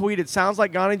 just tweeted, sounds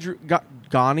like Gani Goudreau.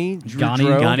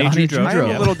 Goudreau. I am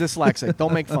a little dyslexic.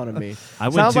 Don't make fun of me.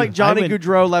 Sounds like Johnny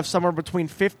Gaudreau left somewhere between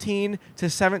 $15 to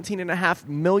 $17.5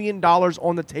 million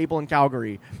on the table in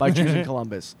Calgary by choosing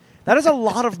Columbus. That is a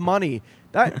lot of money.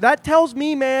 That tells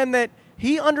me, man, that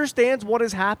he understands what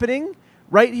is happening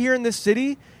right here in this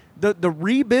city. The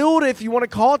rebuild, if you want to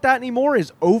call it that anymore,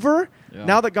 is over. Yeah.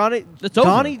 Now that Johnny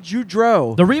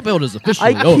Gaudreau. The rebuild is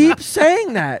officially over. I keep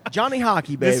saying that. Johnny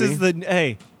Hockey, baby. This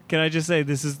is can I just say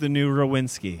this is the new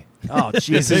Rowinski? Oh,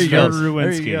 Jesus. There you go. Rowinski.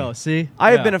 There you go. See?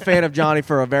 I have been a fan of Johnny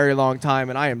for a very long time,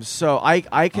 and I am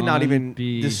I cannot even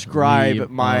describe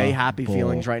my happy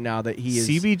feelings right now that he is.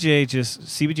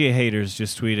 CBJ haters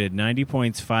just tweeted 90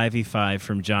 points 5v5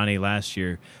 from Johnny last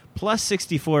year, plus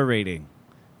 64 rating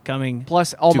coming.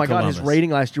 Plus, oh my Columbus. God, his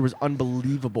rating last year was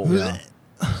unbelievable.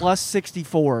 Plus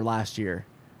 64 last year.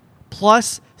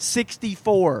 Plus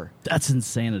 64. That's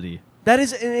insanity. That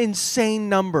is an insane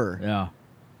number. Yeah.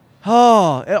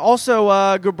 Oh, and also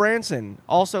Goodbranson,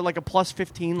 also like a plus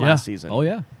 15 last season. Oh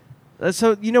yeah.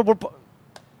 So we're.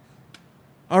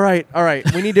 All right.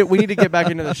 We need to get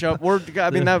back into the show.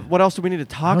 What else do we need to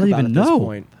talk about at this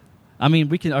point? I mean,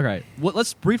 we can. All right. Well,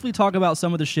 let's briefly talk about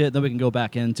some of the shit. Then we can go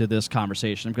back into this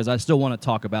conversation because I still want to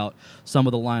talk about some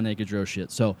of the Laine Gaudreau shit.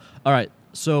 So, all right.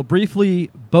 So briefly,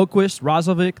 Boqvist,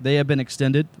 Roslovic, they have been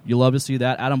extended. You love to see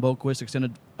that. Adam Boqvist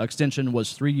extension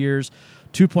was 3 years,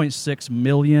 $2.6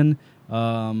 million.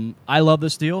 I love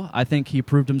this deal. I think he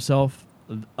proved himself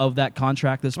of that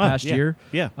contract this past year.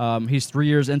 Yeah. He's 3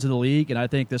 years into the league, and I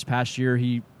think this past year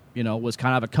he was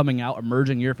kind of a coming out,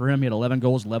 emerging year for him. He had 11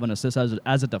 goals, 11 assists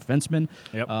as a defenseman.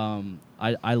 Yep.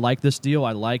 I like this deal.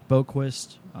 I like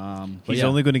Boqvist. He's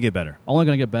only going to get better. Only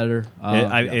going to get better.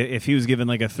 If he was given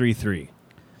like a 3-3,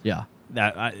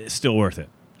 it's still worth it.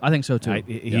 I think so too.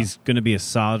 He's going to be a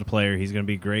solid player. He's going to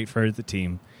be great for the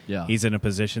team. Yeah. He's in a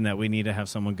position that we need to have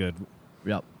someone good.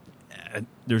 Yep.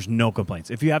 There's no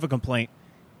complaints. If you have a complaint,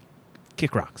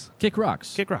 kick rocks. Kick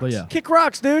rocks. But yeah. Kick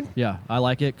rocks, dude. Yeah, I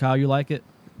like it. Kyle, you like it?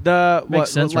 Makes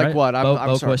sense, like right? what?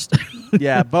 I'm sorry. Boqvist.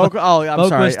 Yeah, I'm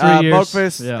sorry. 3 years.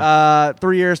 Boqvist,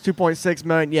 3 years, $2.6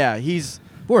 million. Yeah, he's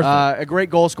a great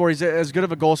goal scorer. He's as good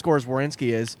of a goal scorer as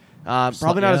Werenski is.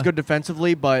 Probably not as good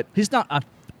defensively, but he's not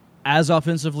as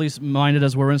offensively minded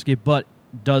as Werenski, but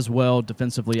does well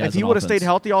defensively. If he would have stayed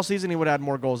healthy all season, he would have had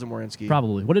more goals than Werenski.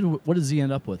 Probably. What did Z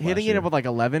end up with? He ended up with like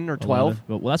 11 or 12.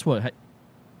 Well, that's what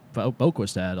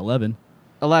Boqvist had. 11.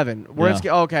 11. Werenski.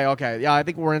 Yeah. Okay. Yeah, I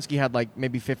think Werenski had like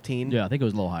maybe 15. Yeah, I think it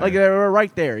was a little higher. Like they were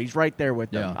right there. He's right there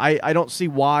with them. Yeah. I don't see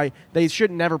why they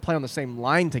should never play on the same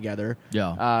line together.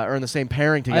 Yeah. Or in the same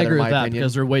pairing together. I agree in with my that opinion.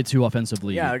 because they're way too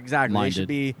offensively. Yeah, exactly. minded. They should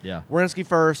be Werenski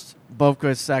first,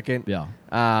 Boqvist second.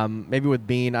 Yeah. Maybe with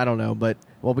Bean. I don't know, but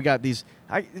we got these.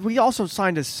 We also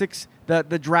signed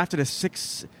the drafted a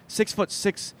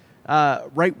 6'6"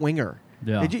 right winger.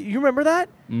 Yeah. You remember that?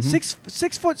 Mm-hmm.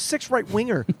 6'6" right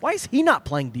winger. Why is he not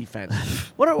playing defense?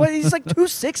 He's like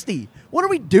 260. What are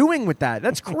we doing with that?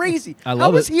 That's crazy. I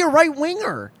love How is he a right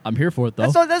winger? I'm here for it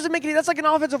though. That doesn't make any. That's like an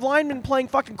offensive lineman playing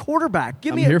fucking quarterback.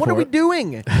 What are we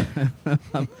doing? In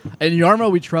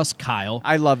Jarmo, we trust Kyle.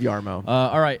 I love Jarmo.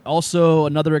 All right. Also,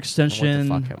 another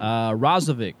extension. I want to fuck him.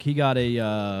 Roslovic. He got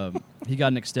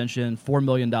an extension, $4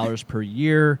 million per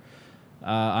year.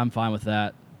 I'm fine with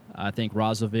that. I think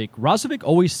Roslovic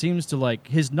always seems to like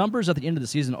his numbers at the end of the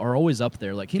season are always up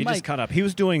there. Like he might just caught up. He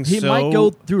was doing. He might go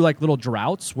through like little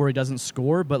droughts where he doesn't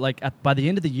score, but like by the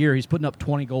end of the year, he's putting up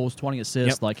 20 goals, 20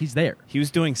 assists. Yep. Like he's there. He was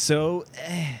doing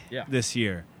this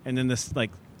year, and then this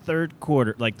like third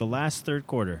quarter, like the last third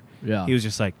quarter, he was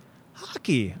just like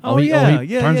hockey. He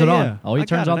turns it on. He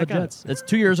turns on the Jets. It's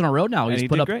 2 years in a row now. He's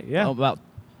put up great. Yeah. About.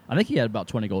 I think he had about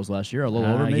 20 goals last year, a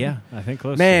little over maybe. Yeah, I think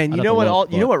close. Man, you know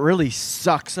what? You know what really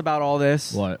sucks about all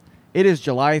this? What? It is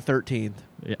July 13th.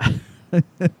 Yeah.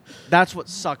 That's what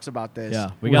sucks about this.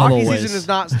 Yeah, we got a little hockey ways. season does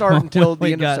not start until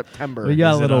the end of September. We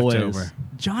got a little October. ways.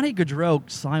 Johnny Gaudreau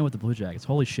signed with the Blue Jackets.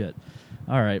 Holy shit!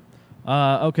 All right.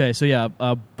 Okay, so yeah,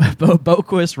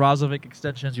 Boqvist, Roslovic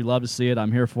extensions. You love to see it.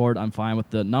 I'm here for it. I'm fine with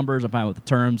the numbers. I'm fine with the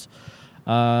terms.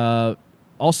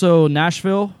 Also,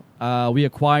 Nashville. We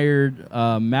acquired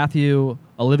Matthew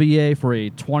Olivier for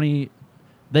a 20.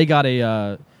 They got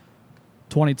a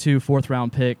 22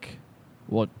 4th-round pick.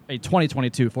 Well, a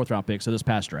 2022 4th-round pick. So this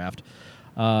past draft.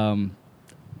 I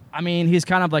mean, he's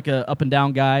kind of like a up and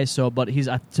down guy. But he's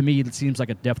to me it seems like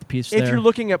a depth piece. If you're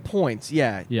looking at points,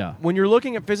 yeah. When you're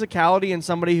looking at physicality and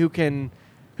somebody who can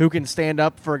stand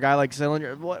up for a guy like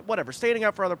Sillinger, whatever. Standing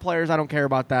up for other players, I don't care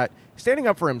about that. Standing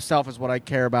up for himself is what I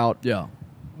care about. Yeah.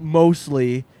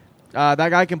 Mostly. That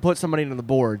guy can put somebody into the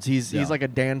boards. He's like a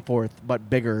Danforth, but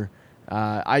bigger.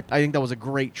 I think that was a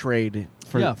great trade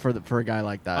for a guy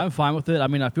like that. I'm fine with it. I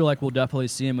mean, I feel like we'll definitely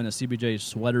see him in a CBJ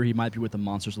sweater. He might be with the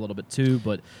Monsters a little bit too,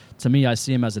 but to me, I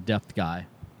see him as a depth guy.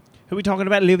 Who are we talking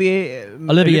about? Olivier?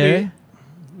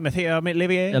 Mathieu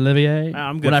Olivier? Olivier.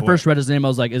 I'm good when I first it. read his name, I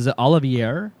was like, is it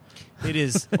Olivier? It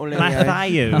is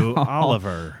Mathieu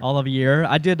Oliver. Olivier.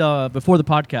 I did, before the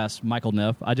podcast, Michael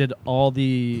Neff, I did all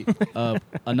the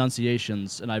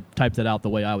enunciations, and I typed it out the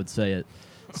way I would say it.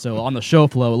 So on the show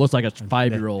flow, it looks like a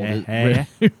 5-year-old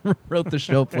wrote the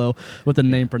show flow with the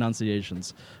name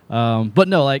pronunciations. But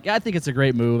no, like I think it's a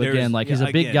great move. Again, like he's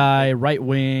a big guy, right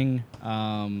wing,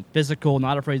 physical,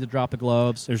 not afraid to drop the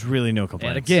gloves. There's really no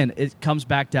complaints. And again, it comes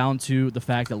back down to the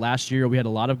fact that last year we had a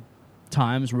lot of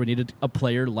times where we needed a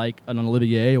player like an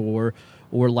Olivier or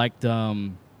like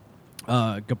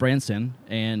Gabranson,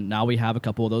 and now we have a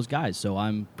couple of those guys, so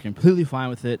I'm completely fine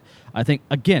with it. I think,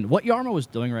 again, what Jarmo is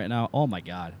doing right now, oh my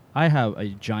God, I have a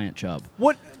giant chub.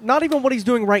 What? Not even what he's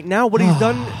doing right now, what he's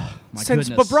done since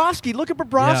Bobrovsky. Look at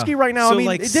Bobrovsky right now. So I mean,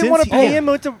 like they didn't want to pay him.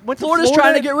 Went to Florida's Florida,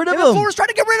 trying to get rid of him. Florida's trying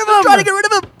to get rid of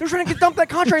him. They're trying to dump that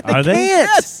contract. They Are can't. they?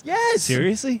 Yes.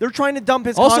 Seriously? They're trying to dump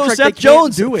his Also, contract. Seth they can't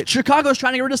Jones. do it. Chicago's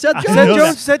trying to get rid of Seth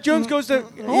Jones. Seth Jones goes to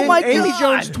Oh my Amy God.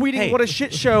 Jones tweeting Hey. what a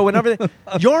shit show and everything.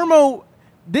 Jarmo,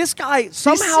 this guy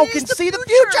somehow sees can the see the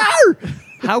future.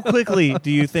 How quickly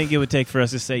do you think it would take for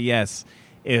us to say yes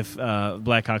if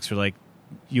Blackhawks were like,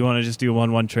 you want to just do a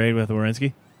 1-1 trade with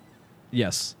Werenski?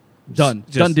 Yes. Done.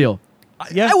 Just- Done deal.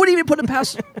 Yeah. I wouldn't even put it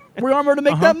past Jarmo to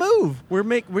make that move.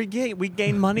 We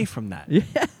gain money from that.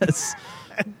 Yes.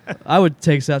 I would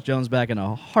take Seth Jones back in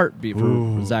a heartbeat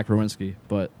for Zach Werenski.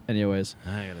 But anyways.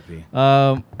 I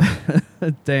gotta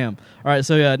pee. Damn. All right,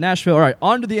 so yeah, Nashville. All right,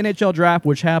 on to the NHL draft,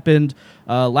 which happened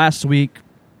last week.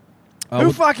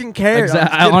 Who fucking cares?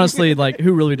 I honestly, like,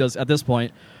 who really does at this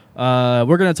point? We're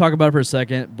going to talk about it for a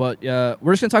second, but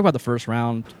we're just going to talk about the first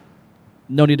round.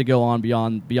 No need to go on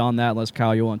beyond that unless,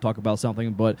 Kyle, you want to talk about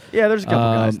something. But Yeah, there's a couple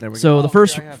guys there. So the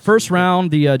first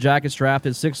round, the Jackets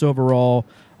drafted 6 overall.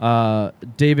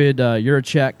 David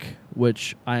Juracek,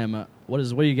 which I am. What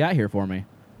do you got here for me?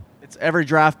 It's every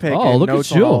draft pick. Oh, and look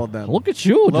notes at you! on all of them. Look at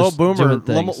you! Little just doing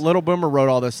things. Boomer wrote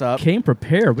all this up. Came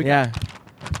prepared. We Yeah,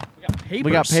 got papers.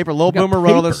 we got paper. Little We got Boomer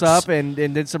wrote all this papers. up and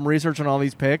did some research on all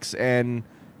these picks. And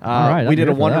All right, we I'm did a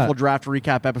here for wonderful that. draft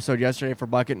recap episode yesterday for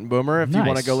Bucket and Boomer. If you want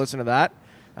to Nice. go listen to that,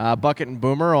 Bucket and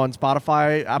Boomer on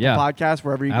Spotify, Apple Podcasts,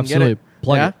 wherever you Absolutely. can get it.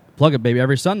 Plug it. Plug it, baby.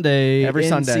 Every Sunday. Every in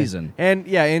Sunday season. and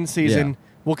in season. Yeah.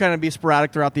 We'll kind of be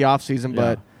sporadic throughout the off season,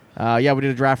 Yeah. but we did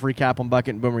a draft recap on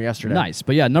Bucket and Boomer yesterday. Nice.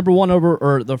 But yeah, number one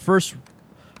or the first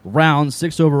round,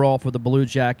 6 overall for the Blue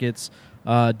Jackets.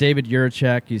 David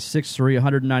Juracek, he's 6'3",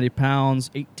 190 pounds,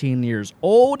 18 years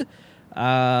old.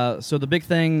 So the big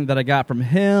thing that I got from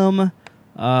him,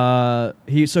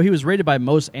 he was rated by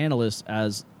most analysts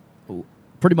as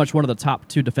pretty much one of the top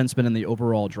 2 defensemen in the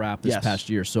overall draft this Yes. past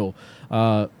year. So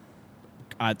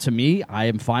to me, I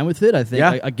am fine with it. I think,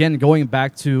 Yeah. again, going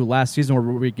back to last season where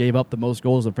we gave up the most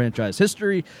goals in franchise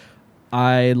history,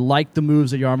 I like the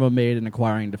moves that Jarmo made in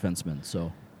acquiring defensemen.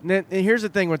 So And here's the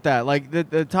thing with that. Like,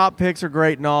 the top picks are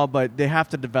great and all, but they have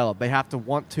to develop. They have to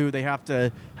want to. They have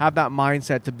to have that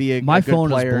mindset to be a my good phone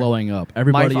player. is blowing up.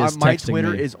 Everybody is texting my Twitter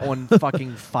me. is on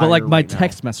fucking fire. But like my right now.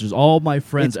 text messages, all my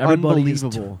friends, It's everybody is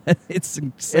unbelievable. it's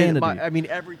insanity. I mean,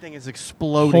 everything is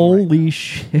exploding. Holy right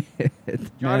shit! now.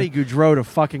 Johnny Gaudreau to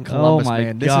fucking Oh Columbus, my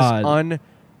man. This God. is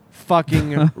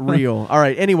unfucking real. All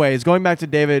right. Anyways, going back to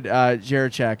David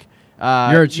Juracek.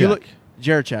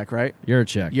 Juracek, right?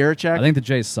 Juracek. Juracek? I think the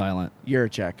J's silent.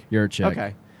 Juracek. Juracek.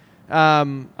 Okay. I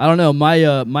don't know.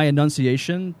 My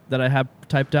enunciation that I have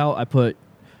typed out, I put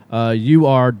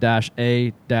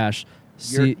UR-A-C.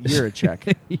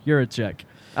 Juracek.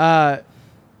 Juracek.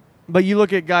 But you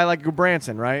look at a guy like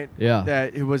Gabranson, right? Yeah.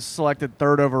 That who was selected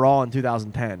 3rd overall in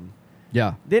 2010.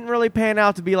 Yeah. Didn't really pan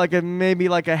out to be maybe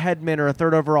like a Hedman or a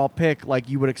 3rd overall pick like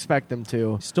you would expect him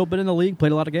to. Still been in the league,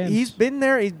 played a lot of games. He's been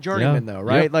there. He's journeyman Yeah. though,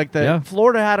 right? Yep. Like Yeah.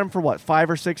 Florida had him for what,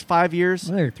 5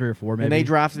 years? I think 3 or 4 maybe. And they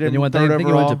drafted him Then he went, 3rd I think he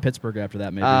went overall. to Pittsburgh after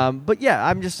that maybe. But yeah,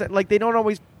 I'm just saying, like, they don't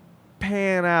always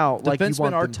pan out like you Defensemen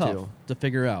want are them tough to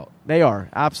figure out. They are,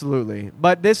 absolutely.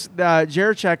 But this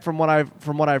Juracek, from what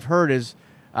I've heard, is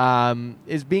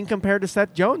being compared to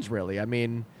Seth Jones. Really, I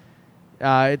mean,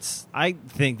 it's I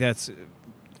think that's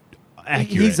accurate.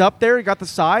 he's up there. He got the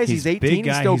size. He's He's a 18. big He's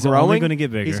guy. still He's growing. only gonna get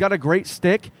bigger. He's got a great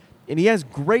stick, and he has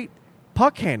great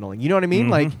puck handling. You know what I mean? Mhm.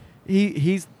 Like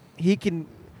he can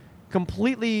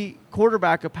completely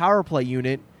quarterback a power play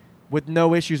unit with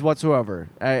no issues whatsoever.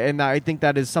 And I think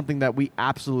that is something that we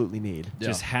absolutely need. Yeah.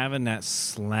 Just having that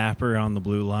slapper on the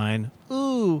blue line.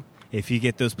 Ooh. If you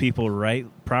get those people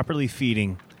properly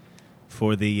feeding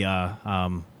for the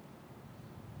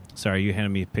sorry, you handed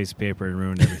me a piece of paper and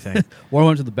ruined everything. Warren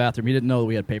went to the bathroom. He didn't know that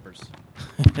we had papers.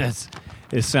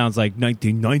 It sounds like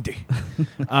 1990.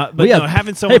 But We have no,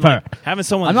 having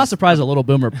someone, I'm not surprised a Little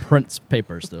Boomer prints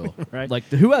paper still. Right. Like,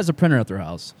 who has a printer at their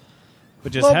house?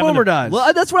 but just Well, having Boomer does.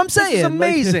 Well, that's what I'm saying. is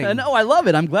amazing. I know. I love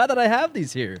it. I'm glad that I have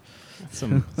these here.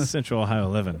 some Central Ohio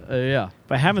living. Yeah.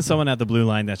 By having someone at the blue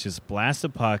line that's just blast a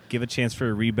puck, give a chance for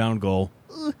a rebound goal,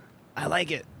 I like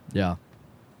it. Yeah.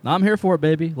 No, I'm here for it,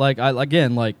 baby. Like,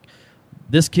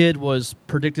 this kid was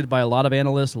predicted by a lot of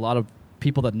analysts, a lot of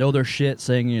people that know their shit,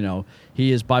 saying,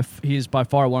 he is by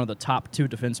far one of the top 2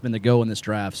 defensemen to go in this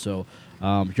draft. So,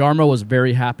 Jarmo was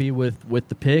very happy with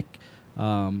the pick.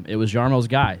 It was Jarmo's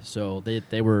guy, so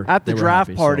they were At the draft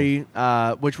happy, party,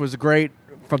 which was great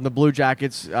from the Blue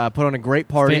Jackets, put on a great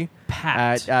party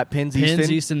packed. at Pins Pins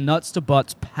Easton. Easton, nuts to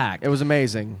butts, packed. It was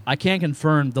amazing. I can't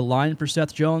confirm the line for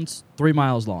Seth Jones, 3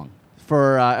 miles long.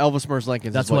 For Elvis Mers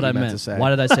Lincoln. That's is what I you meant meant to say.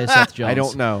 Why did I say Seth Jones? I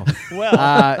don't know.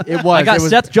 Well, It was. I got it was,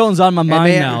 Seth Jones on my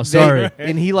mind and now. Sorry.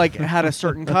 and he had a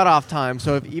certain cutoff time,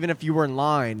 so even if you were in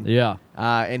line, Yeah.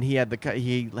 and he had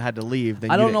he had to leave.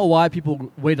 Then I you don't didn't. know why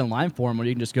people wait in line for him when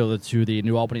you can just go to the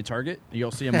New Albany Target.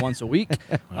 You'll see him once a week.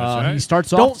 right. He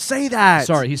starts off. Don't say that.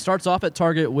 Sorry, he starts off at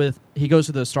Target he goes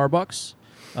to the Starbucks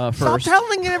Stop first.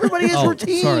 telling everybody his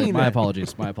routine. Sorry, my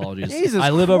apologies. Jesus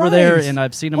I live over there, Christ. and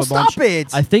I've seen him Well, a bunch. stop it.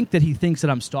 I think that he thinks that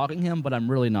I'm stalking him, but I'm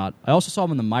really not. I also saw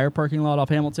him in the Meyer parking lot off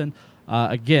Hamilton.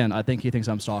 Again, I think he thinks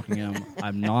I'm stalking him.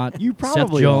 I'm not. You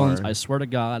probably Seth Jones. are. I swear to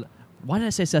God. Why did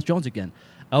I say Seth Jones again?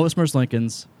 Elvis Mers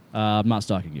Lincoln's. I'm not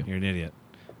stalking you. you're an idiot.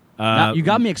 Now, you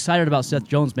got me excited about Seth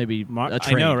Jones. Maybe Mark, a I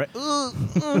trade. know, right?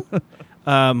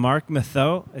 Mark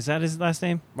Mathot, is that his last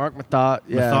name? Mark Mathot,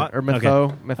 Mathot? or Mathot,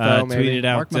 Okay. Mathot, maybe. Tweeted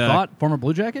out Mark Mathot, former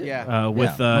Blue Jacket. Yeah.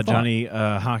 with Mathot. Johnny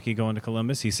Hockey going to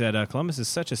Columbus. He said, Columbus is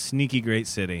such a sneaky great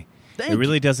city. Thank It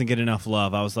really doesn't get enough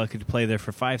love. I was lucky to play there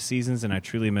for 5 seasons, and I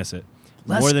truly miss it.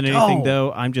 Let's More than go. anything,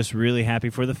 though, I'm just really happy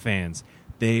for the fans.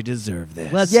 They deserve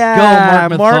this. Let's Yeah,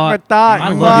 go, Mark Mathot. I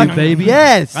love you, baby.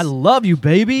 Yes. I love you,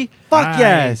 baby. Fuck I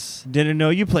yes. Didn't know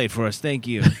you played for us. Thank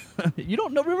you. You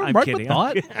don't know remember I'm Mark kidding.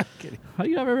 Mathot? I'm kidding. How do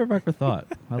you not remember Mark Mathot?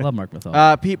 I love Mark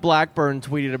Mathot. Pete Blackburn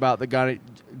tweeted about the Johnny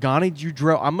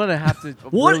Gaudreau. I'm gonna have to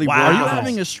What? really Are work you on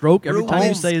having this. a stroke every time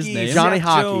you say his Rulinski. name? Johnny Zach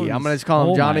Hockey. Jones. I'm gonna just call him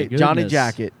Oh, Johnny my Johnny goodness.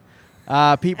 Jacket.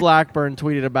 Pete Blackburn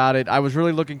tweeted about it. I was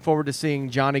really looking forward to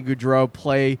seeing Johnny Gaudreau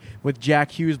play with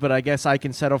Jack Hughes, but I guess I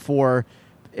can settle for.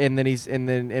 And then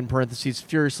in parentheses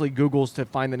furiously Googles to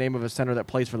find the name of a center that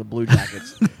plays for the Blue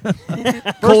Jackets.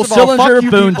 Cole First of all, fuck Sillinger,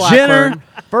 you, Boone Pete Jenner. Blackburn.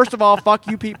 First of all, fuck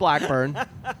you, Pete Blackburn.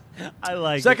 I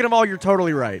like Second of all, you're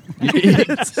totally right.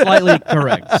 Slightly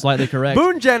correct. Slightly correct.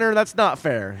 Boone Jenner, that's not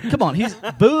fair. Come on,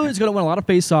 Boone's going to win a lot of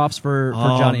face-offs for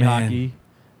Oh, Johnny man. Hockey.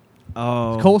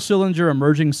 Oh, Cole Sillinger,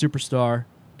 emerging superstar.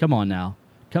 Come on now.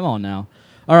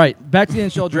 All right, back to the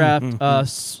NHL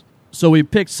draft. So we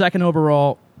picked second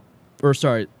overall,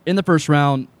 in the first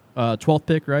round, 12th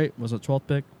pick, right? Was it 12th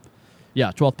pick?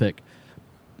 Yeah, 12th pick.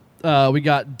 We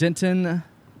got Denton.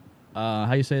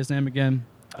 How you say his name again?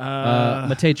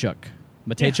 Matejchuk.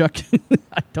 Matejchuk.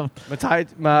 I don't.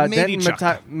 Matejchuk.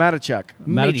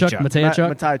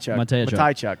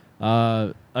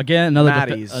 Matejchuk. Again,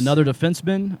 Matties. another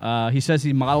defenseman. He says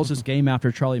he models his game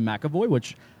after Charlie McAvoy,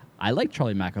 which I like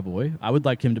Charlie McAvoy. I would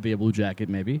like him to be a Blue Jacket,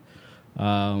 maybe.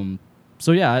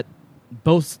 So yeah,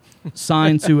 both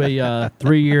signed to a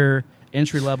 3-year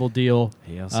entry-level deal.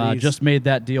 Just made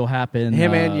that deal happen.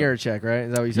 Him and Yurchek, right?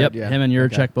 Is that what you said? Yep, Yeah. him and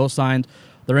Yurchek Okay. both signed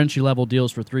their entry-level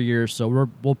deals for 3 years. So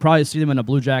we'll probably see them in a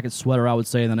Blue Jacket sweater, I would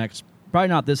say, in the next, probably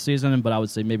not this season, but I would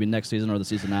say maybe next season or the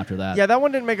season after that. Yeah, that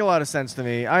one didn't make a lot of sense to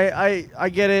me. I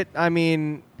get it. I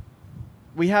mean,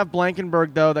 we have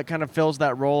Blankenberg, though, that kind of fills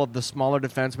that role of the smaller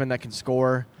defenseman that can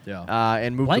score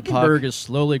and move the puck. Blankenberg is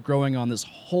slowly growing on this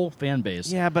whole fan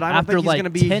base. Yeah, but I don't after think he's like going to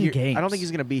be 10 here. games. I don't think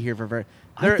he's going to be here for very.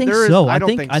 I think so.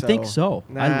 I think so.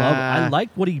 Nah. I like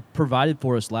what he provided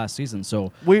for us last season.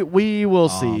 So we will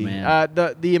see. Man.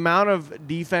 The amount of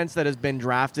defense that has been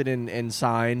drafted and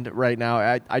signed right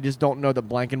now, I just don't know that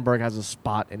Blankenberg has a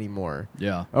spot anymore.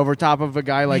 yeah, Over top of a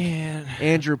guy like Man.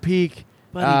 Andrew Peak,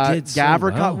 But he did so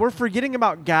Gavrikov. well. We're forgetting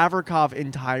about Gavrikov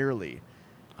entirely.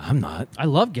 I'm not. I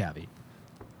love Gabby.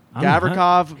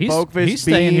 Gavrikov, He's Boqvist,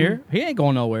 staying Bean, here. He ain't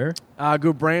going nowhere.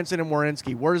 Gudbranson, and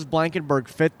Werenski. Where does Blankenberg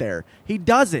fit there? He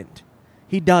doesn't.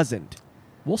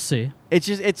 We'll see. It's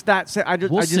just I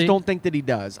just We'll see. don't think that he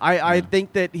does. I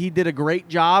think that he did a great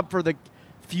job for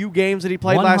few games that he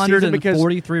played last season because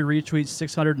 143 retweets,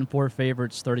 604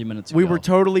 favorites, 30 minutes ago. We were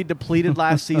totally depleted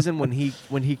last season when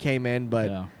he came in,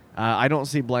 but I don't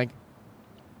see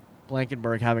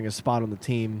Blankenberg having a spot on the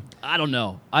team. I don't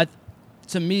know.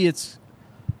 To me, it's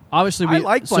obviously I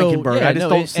like Blankenberg. I just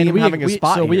don't see him having a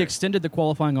spot. So here. we extended the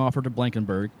qualifying offer to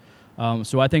Blankenberg.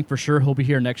 So I think for sure he'll be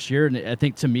here next year, and I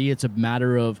think to me it's a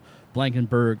matter of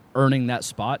Blankenberg earning that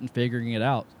spot and figuring it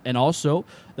out. And also,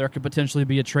 there could potentially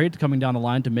be a trade coming down the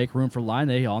line to make room for Line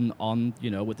A on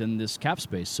within this cap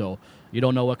space. So you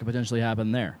don't know what could potentially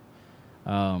happen there.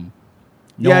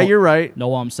 You're right. Know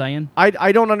what I'm saying?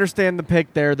 I don't understand the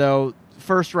pick there though.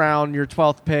 First round, your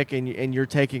 12th pick, and you're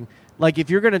taking if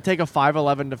you're going to take a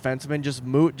 5'11" defenseman,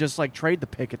 just trade the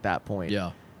pick at that point.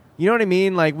 Yeah. You know what I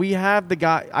mean? We have the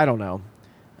guy. I don't know.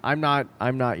 I'm not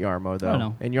Yarmo though. I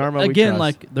know. And Yarmo again, we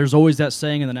trust. there's always that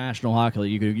saying in the National Hockey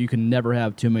League: you can never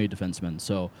have too many defensemen.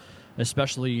 So,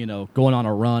 especially going on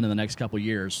a run in the next couple of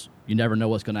years, you never know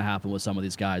what's going to happen with some of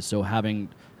these guys. So having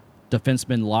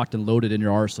defensemen locked and loaded in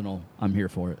your arsenal, I'm here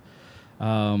for it.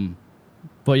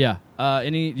 But yeah,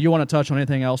 do you want to touch on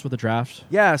anything else with the draft?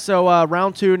 Yeah. So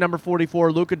round 2, number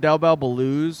 44, Luca Del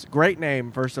Belluz. Great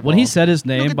name, first of all. When he said his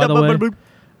name, by the way.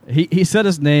 He said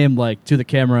his name to the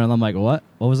camera, and I'm like, what?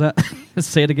 What was that?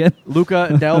 Say it again.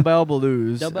 Luca Del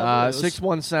Belluz,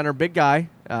 6'1" center, big guy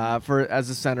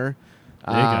as a center.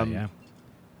 Big guy, yeah.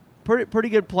 Pretty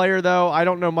good player though. I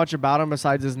don't know much about him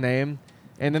besides his name.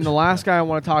 And then the last guy I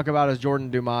want to talk about is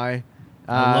Jordan Dumais.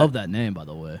 I love that name, by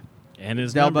the way. And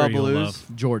his Del number you'll Belluz.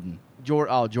 love. Jordan.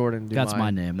 Jordan Dumais. That's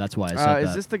my name. That's why I said that.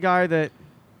 Is this the guy that?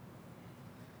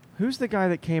 Who's the guy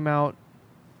that came out?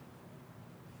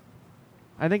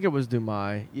 I think it was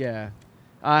Dumais. Yeah,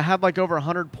 had over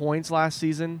 100 points last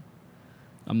season.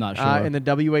 I'm not sure in the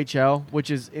WHL, which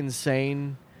is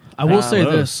insane. I will say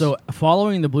this: so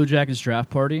following the Blue Jackets draft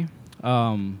party,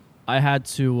 I had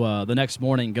to the next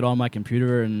morning get on my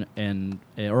computer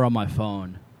or on my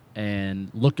phone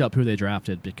and look up who they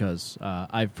drafted because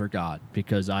I forgot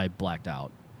because I blacked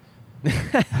out.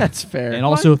 That's fair. And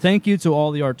also, thank you to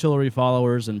all the Artillery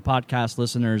followers and podcast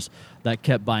listeners that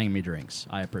kept buying me drinks.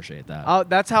 I appreciate that.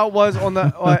 That's how it was on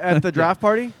the at the draft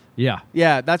party? Yeah.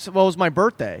 Yeah, that's what was my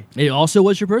birthday. It also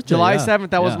was your birthday. July 7th,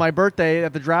 that was my birthday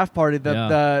at the draft party.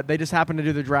 They just happened to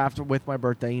do the draft with my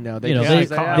birthday.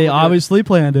 They obviously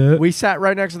planned it. We sat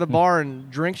right next to the bar, and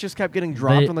drinks just kept getting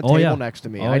dropped on the table next to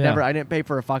me. I didn't pay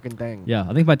for a fucking thing. Yeah,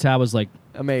 I think my tab was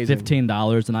amazing,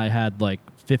 $15, and I had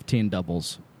 15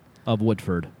 doubles of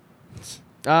Woodford.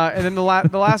 And then the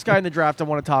last guy in the draft I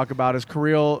want to talk about is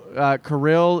Kirill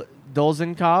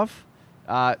Dolzenkov,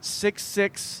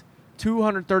 6'6",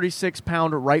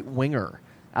 236-pound right winger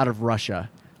out of Russia.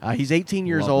 He's 18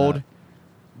 years old.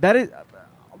 That is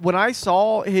when I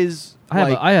saw his.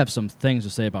 I have some things to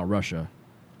say about Russia.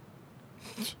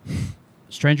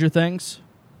 Stranger Things.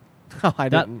 Oh, I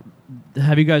didn't.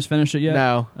 Have you guys finished it yet?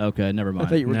 No. Okay, never mind. I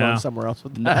thought you were going somewhere else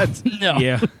with that. No.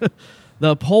 Yeah.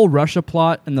 The whole Russia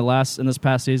plot in this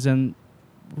past season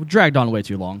dragged on way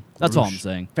too long. That's all I'm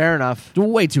saying. Fair enough.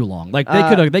 Way too long. They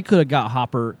could have got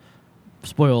Hopper.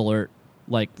 Spoiler alert!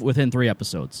 Within 3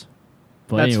 episodes.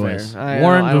 But that's anyways, fair.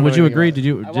 Warren, would you agree? Did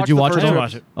you watch it? I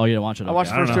watch it. Oh, you didn't watch it. I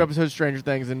watched the first 2 episodes of Stranger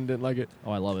Things and didn't like it.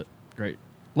 Oh, I love it. Great.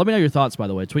 Let me know your thoughts, by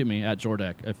the way. Tweet me at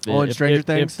Jordek if Stranger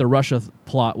Things? If the Russia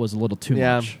plot was a little too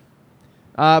much.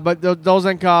 But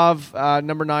Dolzenkov,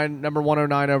 number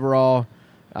 109 overall.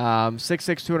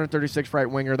 6'6", 236 right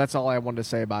winger. That's all I wanted to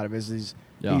say about him. He's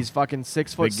fucking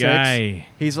 6'6". Big guy.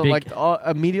 He's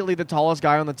immediately the tallest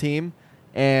guy on the team,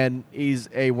 and he's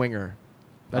a winger.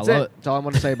 That's it. That's all I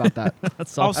want to say about that.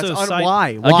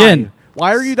 Why? Again,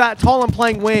 why are you that tall and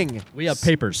playing wing? We have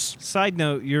papers. Side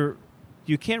note: you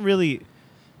can't really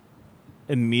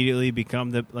immediately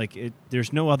become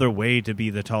there's no other way to be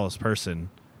the tallest person.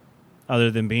 Other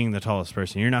than being the tallest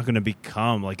person, you're not going to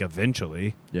become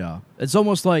eventually. Yeah, it's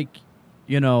almost never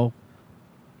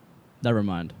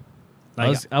mind.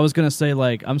 I was going to say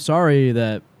I'm sorry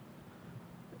that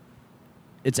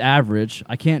it's average.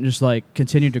 I can't just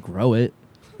continue to grow it.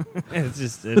 It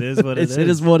is what it is. It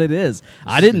is what it is.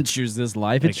 I didn't choose this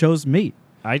life; it chose me.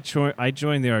 I joined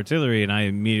the artillery, and I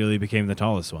immediately became the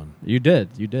tallest one. You did.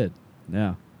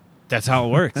 Yeah, that's how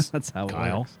it works. That's how it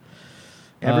Kyle. works.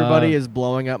 Everybody is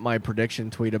blowing up my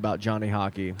prediction tweet about Johnny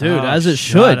Hockey. Dude, as it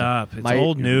should. Shut up. It's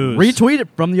old news. Retweet it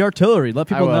from the artillery. Let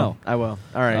people know. I will.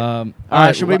 All right. All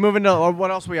right, should we move into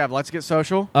what else we have? Let's Get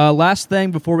Social? Last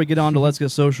thing before we get on to Let's Get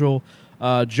Social,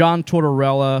 John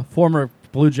Tortorella, former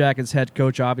Blue Jackets head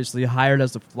coach, obviously hired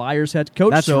as the Flyers head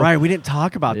coach. That's right. We didn't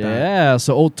talk about that. Yeah,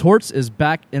 so old Torts is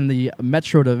back in the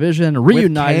Metro Division,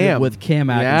 reunited with Cam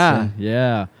Atkinson.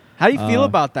 Yeah. How do you feel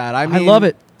about that? I mean, love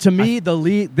it. To me,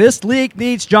 this league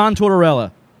needs John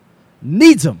Tortorella.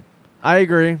 Needs him. I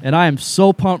agree. And I am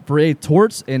so pumped for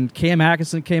Torts and Cam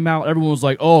Atkinson came out. Everyone was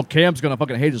like, "Oh, Cam's gonna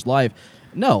fucking hate his life."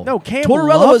 No, Cam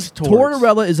loves Torts.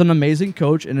 Tortorella is an amazing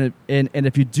coach, and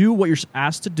if you do what you're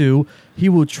asked to do, he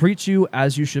will treat you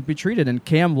as you should be treated. And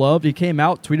Cam loved. He came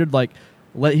out, tweeted like,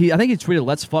 I think he tweeted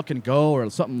 "Let's fucking go" or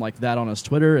something like that on his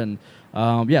Twitter. And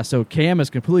so Cam is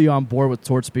completely on board with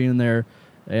Torts being there,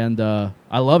 and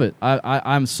I love it.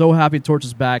 I'm so happy Torts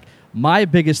is back. My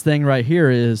biggest thing right here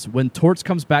is when Torts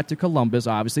comes back to Columbus,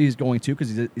 obviously he's going to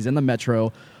because he's in the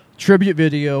Metro, tribute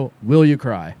video, will you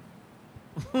cry?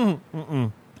 I will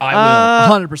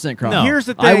 100% cry. No. Here's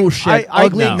the thing. I will shed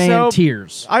ugly man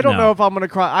tears. I don't know if I'm going to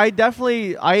cry.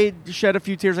 I shed a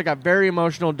few tears. I got very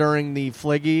emotional during the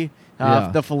Fliggy,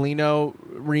 the Foligno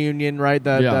reunion, right?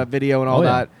 The video and all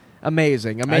that.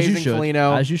 Amazing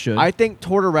Foligno. As you should. I think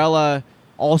Tortorella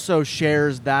also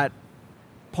shares that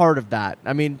part of that.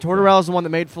 I mean, Tortorella's the one that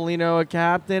made Foligno a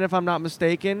captain, if I'm not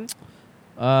mistaken.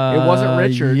 It wasn't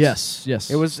Richards. Yes.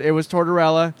 It was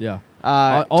Tortorella. Yeah.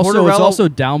 Also, it's also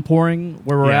downpouring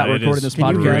where we're at recording this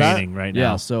podcast. Raining right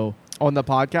now. Yeah. So on the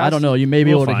podcast, I don't know. You may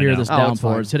be able to hear out. this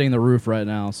downpour. It's hitting the roof right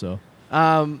now. So.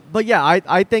 But yeah,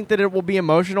 I think that it will be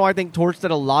emotional. I think Torts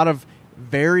did a lot of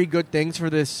very good things for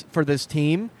this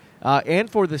team and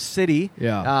for the city.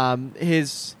 Yeah.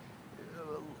 His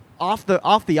off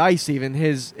the ice, even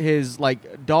his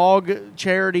like dog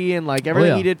charity and like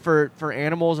everything he did for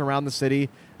animals around the city.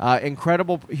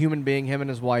 Incredible human being, him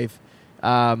and his wife.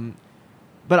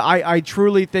 But I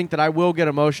truly think that I will get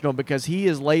emotional because he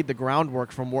has laid the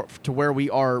groundwork to where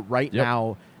we are right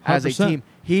now as 100%. A team.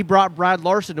 He brought Brad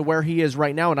Larson to where he is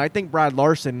right now, and I think Brad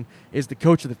Larson is the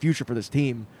coach of the future for this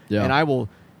team. Yeah. And I will.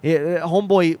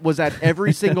 Homeboy was at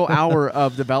every single hour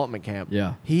of development camp.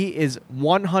 Yeah. He is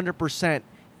 100%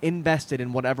 invested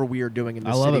in whatever we are doing in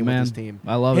this city with this team.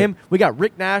 I love him. It. We got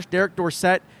Rick Nash, Derek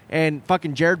Dorsett, and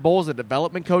fucking Jared Bowles, the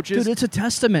development coaches. Dude, it's a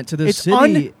testament to this city.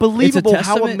 It's unbelievable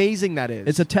how amazing that is.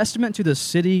 It's a testament to the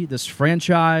city, this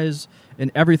franchise,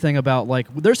 and everything about,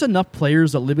 like, there's enough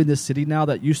players that live in this city now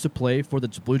that used to play for the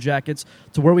Blue Jackets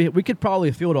to where we could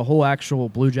probably field a whole actual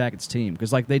Blue Jackets team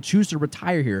because, like, they choose to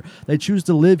retire here. They choose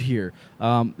to live here.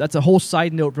 That's a whole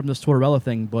side note from this Tortorella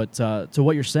thing, but to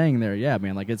what you're saying there, yeah,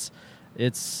 man, like, it's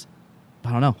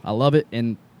I don't know. I love it,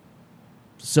 and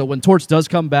so when Torts does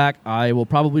come back, I will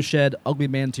probably shed ugly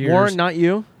man tears. Warren, not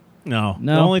you? No.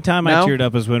 The only time I teared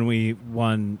up was when we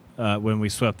won, when we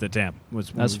swept the Tampa.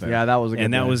 That's fair. Yeah, that was a good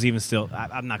and that day. was even still.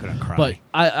 I'm not going to cry. But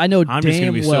I know I'm just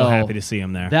going to be so happy to see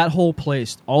him there. That whole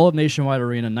place, all of Nationwide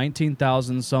Arena,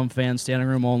 19,000 some fans, standing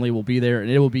room only, will be there, and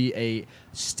it will be a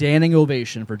standing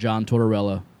ovation for John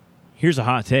Tortorella. Here's a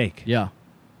hot take. Yeah.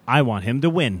 I want him to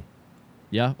win.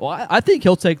 Yeah. Well, I think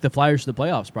he'll take the Flyers to the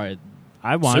playoffs probably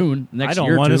soon, next year I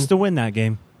don't want or us two. to win that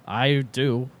game. I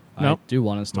do. Nope. I do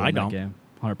want us to win that game.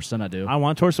 100% I do. I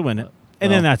want Torts to win it.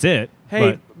 And then that's it.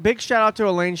 Hey, big shout out to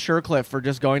Elaine Shercliffe for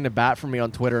just going to bat for me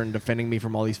on Twitter and defending me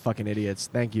from all these fucking idiots.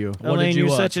 Thank you. Elaine, you're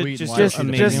such a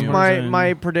just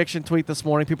my prediction tweet this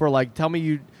morning. People are like, tell me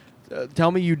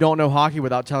you don't know hockey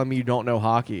without telling me you don't know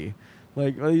hockey.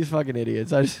 Like, well, these fucking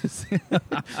idiots. I just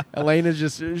Elaine is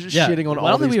just shitting on all these people.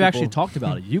 I don't think we've actually talked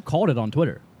about it. You called it on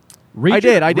Twitter. I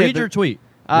did. Read your tweet.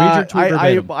 Read your tweet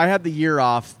verbatim. I had the year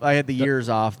off. I had the years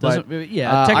off. But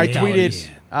I tweeted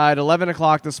at 11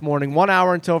 o'clock this morning, 1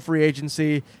 hour until free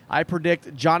agency. I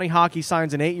predict Johnny Hockey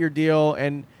signs an 8-year deal,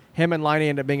 and him and Laine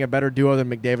end up being a better duo than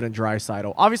McDavid and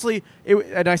Draisaitl. Obviously,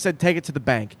 and I said take it to the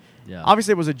bank. Yeah.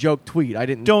 Obviously, it was a joke tweet. I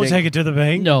didn't. Don't take it to the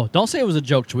bank. No, don't say it was a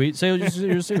joke tweet. Say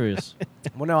you're serious.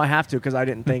 Well, no, I have to because I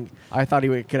didn't think. I thought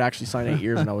he could actually sign 8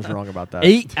 years, and I was wrong about that.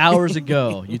 8 hours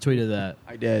ago, you tweeted that.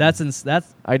 I did.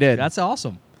 I did. That's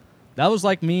awesome. That was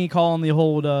like me calling the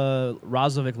whole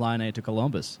Razovic Laine to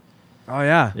Columbus. Oh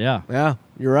yeah, yeah.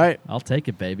 You're right. I'll take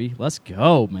it, baby. Let's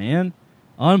go, man.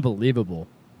 Unbelievable.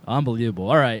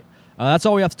 All right. That's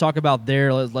all we have to talk about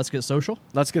there. Let's get social.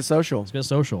 Let's get social.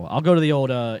 I'll go to the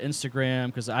old Instagram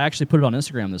because I actually put it on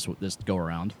Instagram this go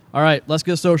around. All right, let's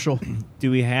get social. Do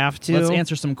we have to? Let's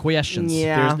answer some questions.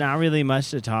 Yeah. There's not really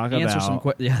much to talk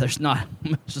about. There's not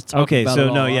much to talk about. Okay, so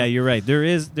at all. yeah, you're right.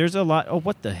 There's a lot. Oh,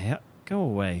 what the hell? Go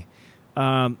away.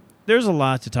 There's a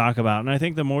lot to talk about, and I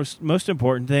think the most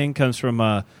important thing comes from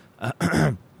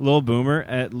Lil Boomer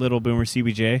at Little Boomer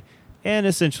CBJ. And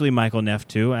essentially Michael Neff,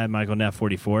 too, at Michael Neff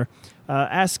 44.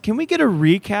 Asks, can we get a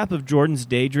recap of Jordan's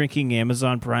day drinking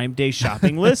Amazon Prime Day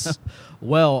shopping list?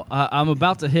 Well, I'm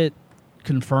about to hit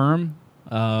confirm.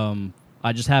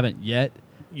 I just haven't yet.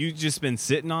 You just been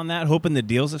sitting on that, hoping the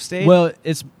deals have stayed? Well,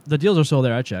 the deals are still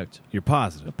there. I checked. You're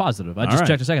positive. Positive. I just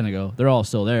checked a second ago. They're all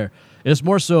still there. It's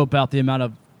more so about the amount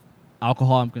of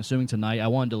alcohol I'm consuming tonight. I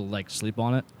wanted to sleep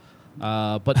on it.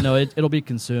 But no, it'll be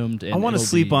consumed. And I want to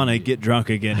sleep on it, get drunk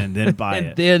again, and then buy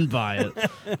it. Then buy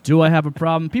it. Do I have a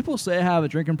problem? People say I have a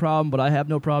drinking problem, but I have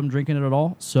no problem drinking it at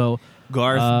all. So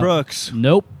Garth Brooks.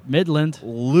 Nope. Midland.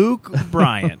 Luke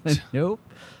Bryant. Nope.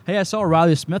 Hey, I saw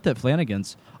Riley Smith at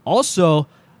Flanagan's. Also,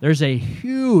 there's a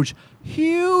huge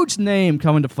name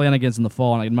coming to Flanagan's in the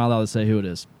fall, and I'm not allowed to say who it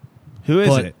is. Who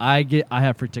is it? I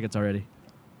have free tickets already.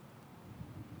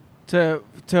 To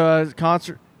a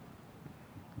concert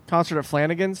at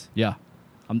Flanagan's? Yeah.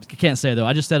 I can't say, though.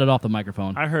 I just said it off the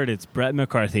microphone. I heard it's Brett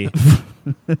McCarthy.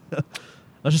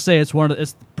 Let's just say it's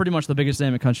pretty much the biggest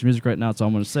name in country music right now, so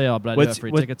I'm going to say but I do have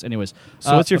free tickets. Anyways.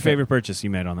 So what's your favorite purchase you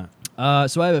made on that?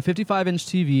 So I have a 55-inch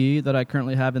TV that I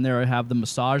currently have in there. I have the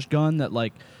massage gun that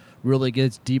really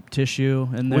gets deep tissue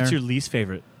in there. What's your least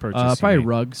favorite purchase? Probably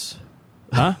rugs.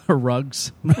 Huh?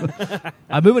 Rugs.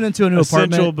 I'm moving into a new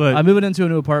apartment. But I'm moving into a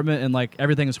new apartment, and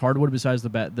everything is hardwood besides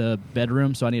the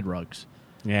bedroom, so I need rugs.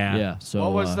 Yeah. Yeah. So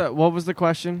what was the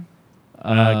question?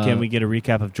 Can we get a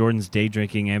recap of Jordan's day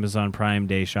drinking Amazon Prime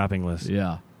Day shopping list?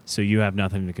 Yeah. So you have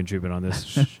nothing to contribute on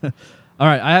this. All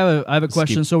right, I have a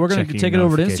question. So we're going to take it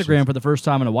over to notifications. Instagram for the first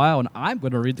time in a while, and I'm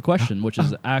going to read the question, which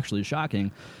is actually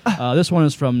shocking. This one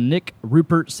is from Nick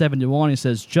Rupert 71. He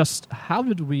says, "Just how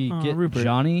did we get Rupert.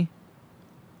 Johnny?"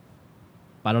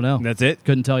 I don't know. That's it?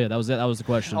 Couldn't tell you. That was it. That was the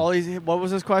question. What was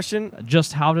his question?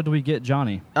 Just how did we get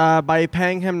Johnny? By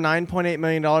paying him $9.8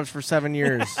 million for 7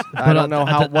 years. I don't know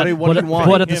what do you want?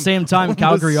 But at the same time,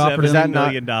 Calgary offered him $7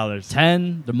 million.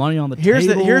 10. The money on the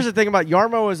table. Here's the thing about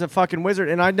Yarmo is a fucking wizard,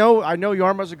 and I know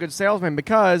Yarmo's a good salesman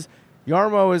because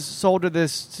Yarmo is sold to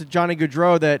Johnny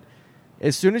Gaudreau that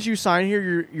as soon as you sign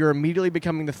here, you're immediately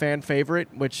becoming the fan favorite,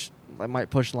 which I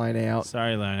might push Line A out.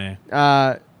 Sorry, Line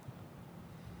A.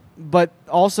 But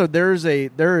also, there is a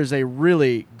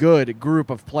really good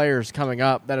group of players coming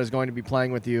up that is going to be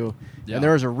playing with you, and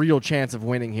there is a real chance of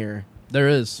winning here. There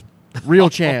is. Real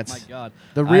chance. Oh, my God.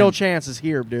 The real chance is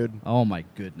here, dude. Oh, my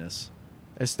goodness.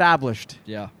 Established.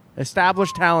 Yeah.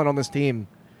 Established talent on this team.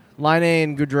 Line A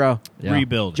and Gaudreau. Yeah.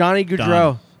 Rebuild. Johnny Gaudreau.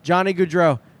 Done. Johnny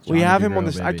Gaudreau. We have him Gaudreau, on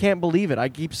this. I baby. can't believe it. I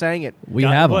keep saying it. We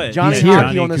have him. What? Johnny He's here.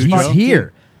 Hockey on this He's fucking here.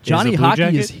 team. Johnny Is it Blue Hockey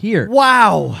Jacket? is here.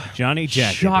 Wow. Johnny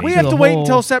Jacket. Shock. We baby. have the to wait whole-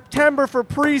 until September for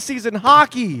preseason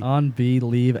hockey.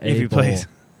 Unbelievable. If he plays.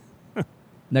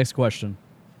 Next question.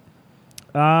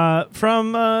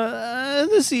 From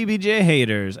the CBJ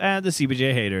haters. The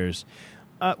CBJ haters.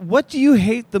 What do you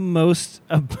hate the most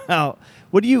about...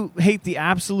 What do you hate the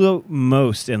absolute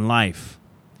most in life?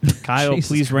 Kyle, Jesus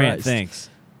please rant. Christ. Thanks.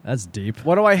 That's deep.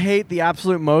 What do I hate the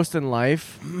absolute most in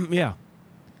life? Yeah.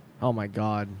 Oh, my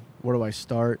God. Where do I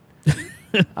start? Where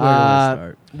do I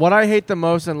start? What I hate the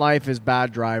most in life is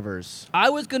bad drivers. I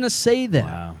was going to say that.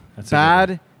 Wow. That's a good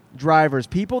Bad drivers.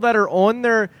 People that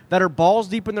are balls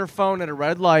deep in their phone at a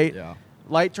red light. Yeah.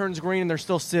 Light turns green and they're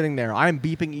still sitting there. I'm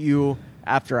beeping at you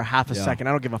after a half a Yeah. second.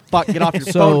 I don't give a fuck. Get off your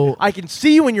So- phone. I can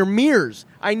see you in your mirrors.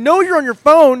 I know you're on your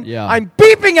phone. Yeah. I'm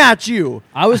beeping at you.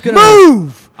 I was going to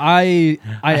Move! I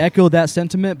echo that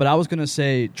sentiment, but I was going to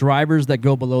say drivers that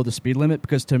go below the speed limit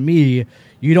because to me,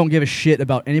 you don't give a shit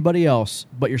about anybody else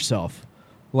but yourself.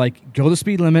 Like, go the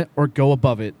speed limit or go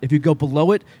above it. If you go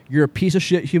below it, you're a piece of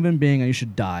shit human being and you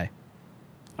should die.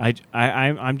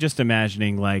 I'm just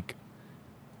imagining, like,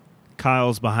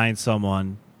 Kyle's behind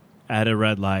someone at a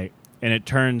red light, and it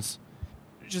turns,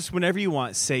 just whenever you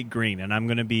want, say green, and I'm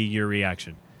going to be your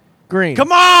reaction. Green.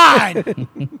 Come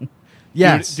on!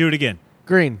 Yes. Do it again.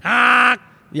 Green. Ah!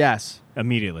 Yes.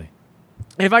 Immediately.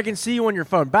 If I can see you on your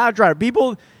phone. Bad driver.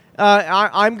 People,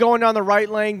 I'm going down the right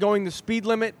lane, going the speed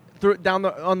limit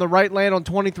on the right lane on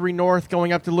 23 North,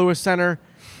 going up to Lewis Center,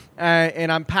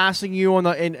 and I'm passing you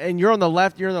and you're on the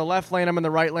left. You're in the left lane. I'm in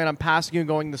the right lane. I'm passing you,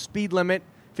 going the speed limit,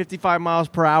 55 miles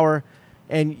per hour,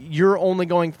 and you're only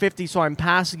going 50. So I'm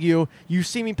passing you. You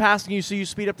see me passing you, so you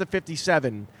speed up to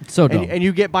 57. So dumb. And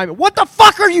you get by me. What the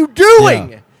fuck are you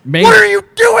doing? Yeah. What are you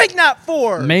doing that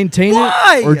for? Maintain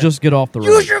Why? it or just get off the road.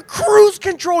 Use your cruise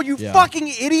control, you Yeah. fucking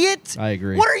idiot. I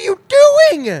agree. What are you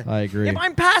doing? I agree. If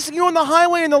I'm passing you on the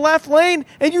highway in the left lane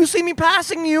and you see me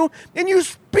passing you and you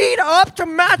speed up to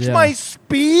match Yeah. my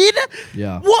speed,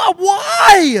 Yeah.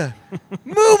 why?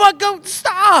 Move on, go,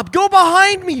 stop. Go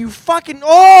behind me, you fucking,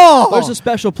 oh. There's a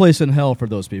special place in hell for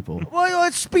those people. Well,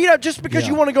 let's speed up just because Yeah.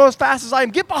 you want to go as fast as I am.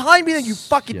 Get behind me then, you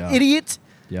fucking Yeah. idiot.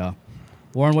 Yeah.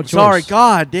 Warren, what's Sorry, yours?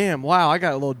 god damn. Wow, I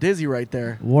got a little dizzy right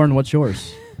there. Warren, what's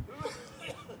yours?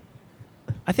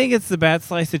 I think it's the bad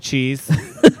slice of cheese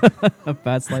A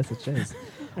bad slice of cheese.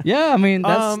 Yeah, I mean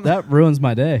that ruins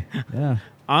my day. Yeah.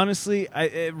 Honestly,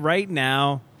 right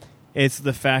now, it's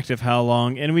the fact of how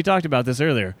long, and we talked about this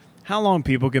earlier, how long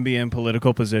people can be in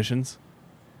political positions.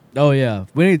 Oh, yeah.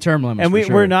 We need term limits. And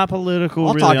we're not political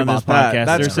I'll really talk on this about that. podcast.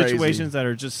 That's There's crazy. situations that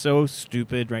are just so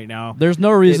stupid right now. There's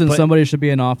no reason but somebody should be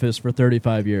in office for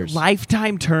 35 years.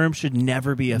 Lifetime term should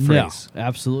never be a No, phrase.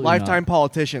 absolutely Lifetime not.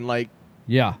 politician like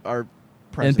Yeah. our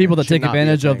president. And people that should take not be a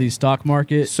advantage of thing. the stock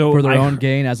market So for their I own heard-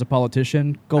 gain as a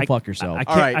politician, go fuck yourself. I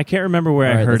All right. can't remember where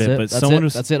All I right, heard that's it, it. but That's someone it.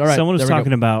 was That's it. All right, someone was there we go.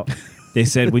 talking about. They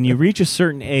said when you reach a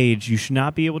certain age, you should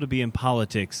not be able to be in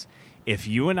politics. If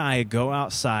you and I go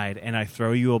outside and I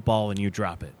throw you a ball and you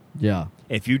drop it, Yeah.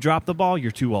 if you drop the ball, you're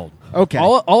too old. Okay.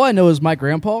 All I know is my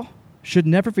grandpa should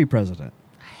never be president.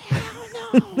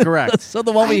 Correct. So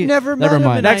the one we never met him,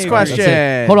 mind. and I Next agree. question.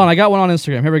 That's it. Hold on, I got one on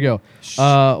Instagram. Here we go.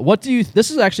 What do you?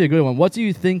 This is actually a good one. What do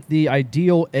you think the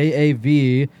ideal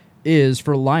AAV is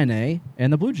for Line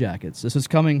and the Blue Jackets? This is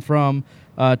coming from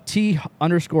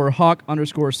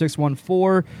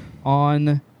T_Hawk_614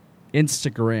 on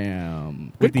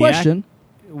Instagram. Good the question.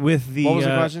 With the What was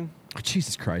the question? Oh,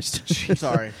 Jesus Christ.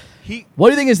 Sorry. What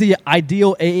do you think is the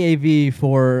ideal AAV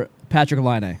for Patrick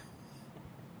Line?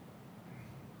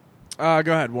 Go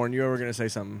ahead, Warren. You were going to say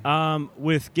something.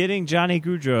 With getting Johnny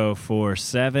Gaudreau for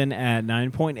 7 at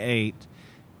 9.8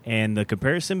 and the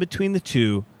comparison between the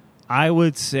two, I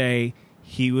would say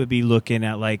he would be looking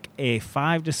at like a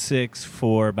 5 to 6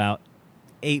 for about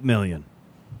 $8 million.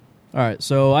 All right,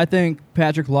 so I think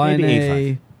Patrick Line.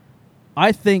 Maybe 8.5.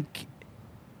 I think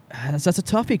that's a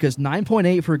toughie because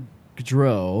 9.8 for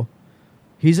Gaudreau.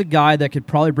 He's a guy that could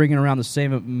probably bring in around the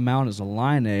same amount as a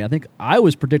Line. I think I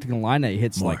was predicting Line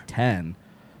hits More. like 10.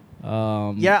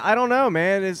 Yeah, I don't know,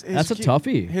 man. That's a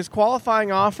toughie. His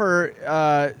qualifying offer,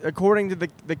 according to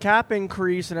the cap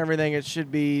increase and everything, it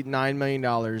should be $9 million.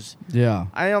 Yeah.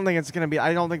 I don't think it's going to be.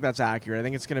 I don't think that's accurate. I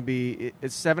think it's going to be.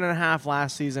 It's 7.5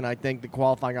 last season. I think the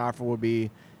qualifying offer will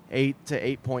be $8 to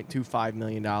 $8.25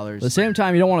 million. At the same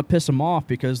time, you don't want to piss him off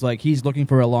because like he's looking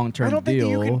for a long-term I don't think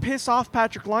deal. that you can piss off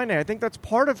Patrick Line. I think that's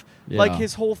part of Yeah. like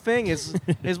his whole thing is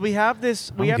we have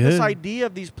this I'm this good. idea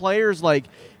of these players like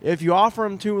if you offer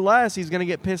him too less, he's going to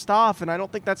get pissed off, and I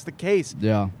don't think that's the case.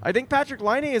 Yeah. I think Patrick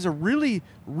Line is a really,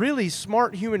 really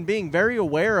smart human being, very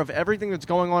aware of everything that's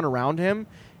going on around him,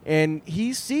 and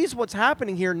he sees what's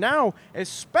happening here now,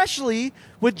 especially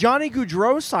with Johnny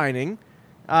Gaudreau signing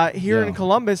here Yeah. in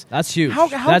Columbus. That's huge. How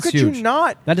That's could huge. you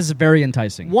not That is very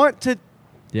enticing. want to?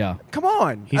 Yeah. Come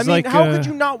on. He's I mean, like, how could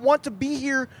you not want to be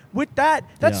here with that?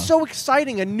 That's Yeah. so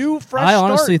exciting. A new, fresh I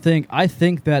honestly think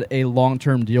that a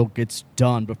long-term deal gets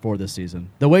done before this season.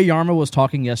 The way Yarmo was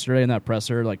talking yesterday in that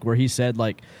presser, like where he said,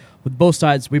 like with both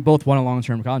sides, we both want a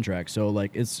long-term contract. So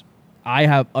like I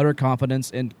have utter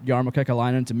confidence in Jarmo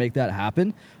Kekalainen to make that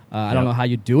happen. I don't know how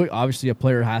you do it. Obviously, a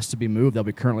player has to be moved that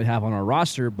we currently have on our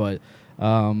roster, but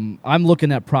I'm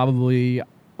looking at probably.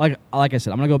 Like I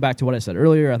said, I'm going to go back to what I said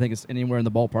earlier. I think it's anywhere in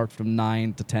the ballpark from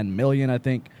 9 to 10 million, I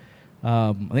think.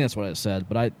 I think that's what I said.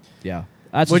 But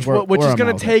that's which just where is I'm going at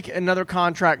to with it. take another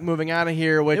contract moving out of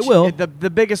here. Which It will. The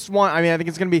biggest one. I mean, I think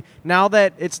it's going to be now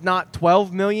that it's not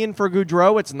 $12 million for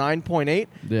Gaudreau, it's 9.8.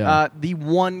 Yeah. The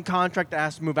one contract that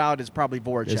has to move out is probably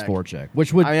Voracek. Is Voracek,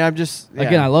 which would I mean, I'm just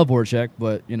again, I love Voracek,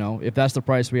 but if that's the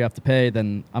price we have to pay,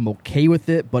 then I'm okay with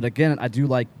it. But again, I do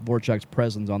like Voracek's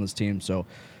presence on this team, so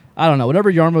I don't know.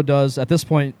 Whatever Jarmo does at this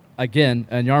point, again,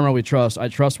 and Jarmo we trust. I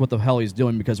trust what the hell he's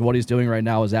doing because what he's doing right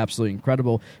now is absolutely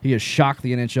incredible. He has shocked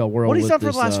the NHL world. What he's with done for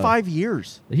this, the last 5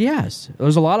 years. He has.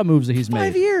 There's a lot of moves that he's made.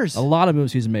 5 years. A lot of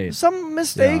moves he's made. Some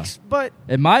mistakes, but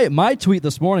And my tweet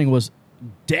this morning was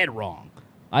dead wrong.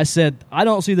 I said, I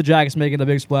don't see the Jackets making a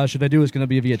big splash. If they do, it's going to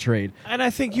be via trade. And I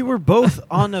think you were both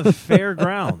on the fair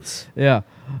grounds. Yeah.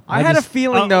 I had a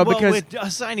feeling though because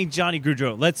with signing Johnny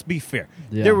Gaudreau, let's be fair.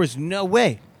 Yeah. There was no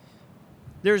way.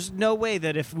 There's no way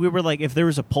that if we were like, if there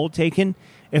was a poll taken,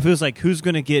 if it was like, who's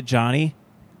going to get Johnny,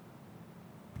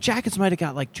 Jackets might have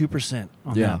got like 2%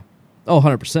 on Yeah. that. Oh,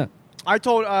 100%. I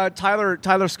told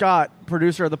Tyler Scott,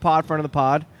 producer of the pod, friend of the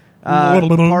pod, part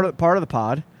of the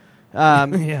pod. Yeah.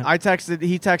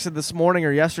 He texted this morning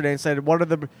or yesterday and said, "What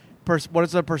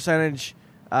is the percentage?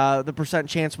 The percent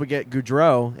chance we get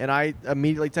Gaudreau?" And I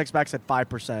immediately text back said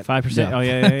 5%. 5%. Yeah. Oh,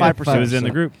 yeah. 5%. It was in the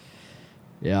group.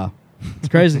 Yeah. It's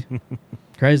crazy.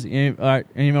 Crazy. All right.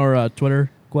 Any more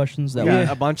Twitter questions? That Yeah,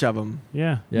 we a bunch of them.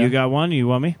 Yeah. Yeah. You got one? You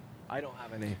want me? I don't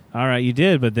have any. All right, you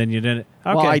did, but then you didn't.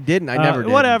 Okay. Well, I didn't. I never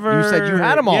did. Whatever. You said you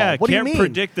had them all. Yeah, What do you can't mean?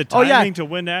 predict the Oh, timing yeah. to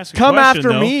when to ask a Come question,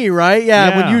 after though. me, right? Yeah,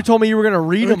 Yeah. when you told me you were going to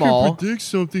read them all. predict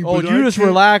something. Oh, but you I just can't-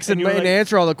 relax and you were like-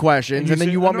 answer all the questions, and then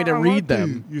said, you want me "No, to I read want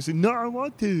them. You said, no, I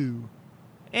want to.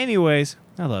 Anyways,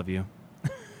 I love you.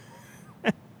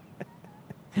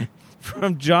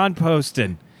 From John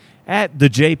Poston at the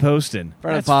J Poston.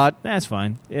 Friend of the pod. That's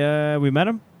fine. We met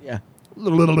him? Yeah.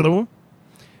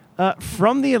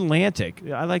 From the Atlantic,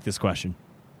 I like this question.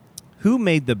 Who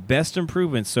made the best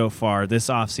improvements so far this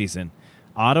offseason?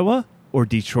 Ottawa or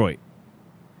Detroit?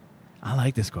 I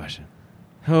like this question.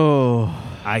 Oh.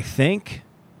 I think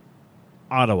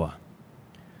Ottawa.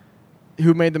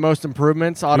 Who made the most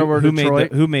improvements? Ottawa or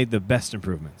Detroit? Who made the best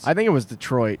improvements? I think it was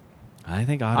Detroit. I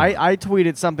think Ottawa. I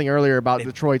tweeted something earlier about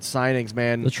Detroit's signings,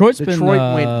 man. Detroit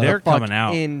went they're the fuck coming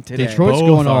out. in today. Detroit's Both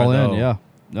going are, all though. in, yeah.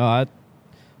 No,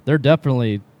 they're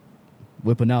definitely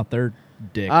whipping out their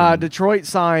dick. Detroit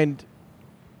signed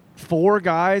 4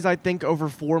 guys, I think, over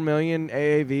 $4 million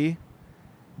AAV.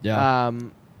 Yeah.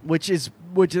 Which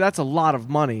that's a lot of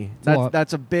money.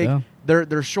 That's a big. Yeah.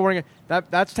 They're shoring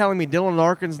that's telling me Dylan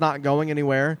Larkin's not going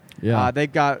anywhere. Yeah.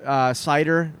 They've got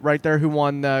Sider right there who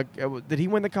won the. Did he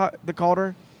win the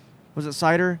Calder? Was it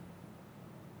Sider?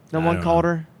 No I one don't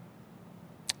Calder.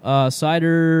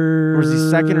 Sider. Or was he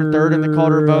second or third in the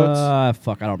Calder votes?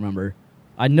 Fuck, I don't remember.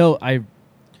 I know I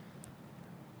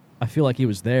feel like he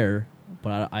was there,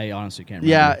 but I honestly can't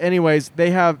remember. Yeah. Anyways,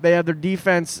 they have their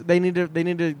defense. They need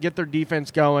to get their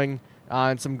defense going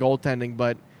and some goaltending.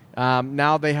 But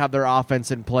now they have their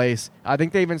offense in place. I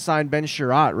think they even signed Ben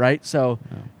Sherratt, right? So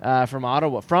from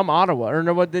Ottawa. Or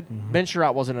no, what did Ben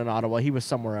Sherratt wasn't in Ottawa? He was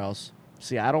somewhere else.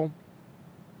 Seattle.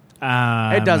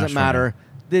 It doesn't matter.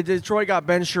 The Detroit got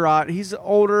Ben Sherratt. He's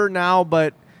older now,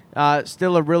 but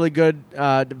still a really good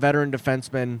veteran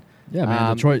defenseman. Yeah,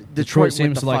 man. Detroit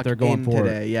seems like they're going for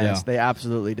today. it. Yes, they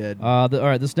absolutely did. All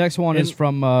right, this next one is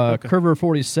from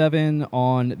Curver47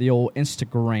 on the old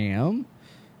Instagram.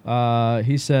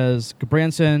 He says,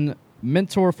 Gudbranson,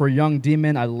 mentor for young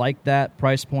D-men. I like that.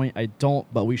 Price point, I don't,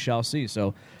 but we shall see.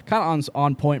 So kind of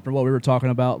on point for what we were talking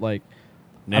about. Like,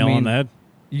 Nail on the head.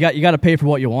 You got to pay for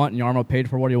what you want, and Jarmo paid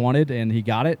for what he wanted, and he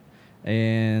got it.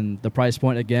 And the price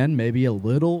point, again, maybe a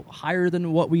little higher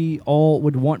than what we all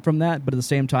would want from that, but at the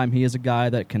same time, he is a guy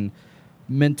that can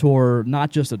mentor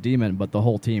not just a demon, but the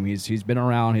whole team. He's been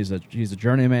around. He's a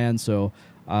journeyman. So,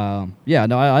 I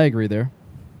agree there.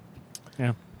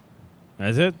 Yeah.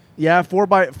 That's it? Yeah,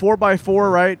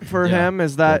 4x4, right? For him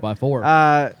is that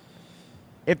 4x4.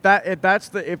 If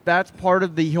that's part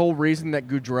of the whole reason that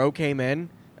Gaudreau came in,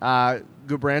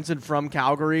 Gudbranson from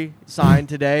Calgary signed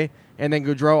today, and then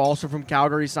Gaudreau also from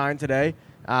Calgary signed today.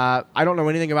 I don't know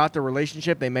anything about their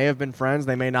relationship. They may have been friends.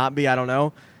 They may not be. I don't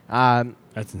know.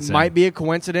 That's insane. Might be a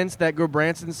coincidence that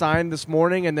Gudbranson signed this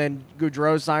morning and then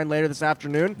Gaudreau signed later this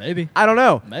afternoon. Maybe. I don't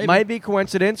know. Maybe. Might be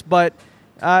coincidence, but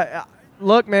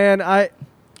look, man,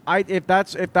 if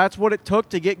that's what it took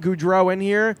to get Gaudreau in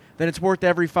here, then it's worth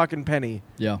every fucking penny.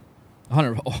 Yeah.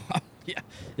 100. Yeah.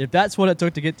 If that's what it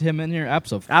took to get him in here,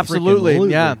 absolutely.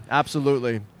 Yeah,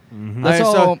 absolutely. Mm-hmm. That's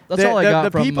all I got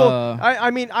the from people. I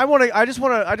just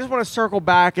want to circle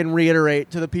back and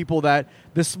reiterate to the people that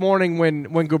this morning when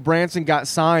Gudbranson got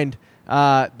signed,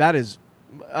 that is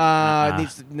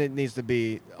needs to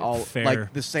be all fair,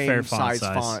 like the same size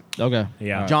font. Okay.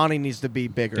 Yeah. Right. Johnny needs to be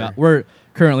bigger. Yeah. We're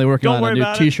currently working Don't on a worry new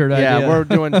about T-shirt it. idea. Yeah, we're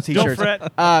doing the T-shirts. Don't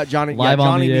fret. Johnny Live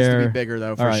on Johnny the needs to air. be bigger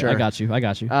though, for All right, sure. I got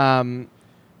you.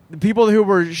 The people who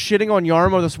were shitting on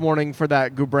Jarmo this morning for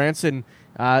that Gudbranson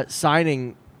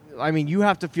signing, I mean, you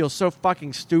have to feel so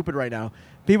fucking stupid right now.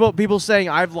 People saying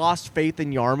I've lost faith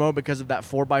in Yarmo because of that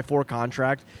 4x4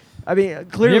 contract. I mean,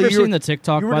 clearly. Have you ever seen the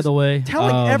TikTok, by the way?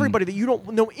 Telling everybody that you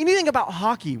don't know anything about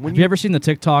hockey. Have you ever seen the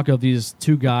TikTok of these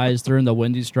two guys? They're in the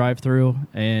Wendy's drive-thru,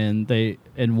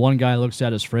 and one guy looks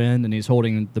at his friend, and he's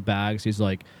holding the bags. He's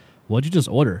like, "What'd you just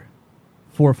order?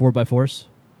 4 4x4s?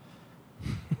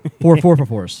 4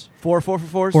 4x4s? 4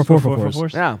 4x4s? 4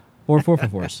 4x4s? Yeah. 4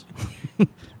 4x4s."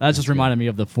 That just reminded me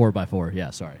of the 4x4.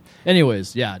 Yeah, sorry.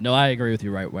 Anyways, yeah, no, I agree with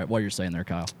you. Right, what you're saying there,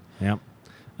 Kyle. Yep.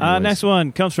 Next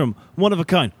one comes from One of a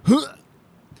Kind. From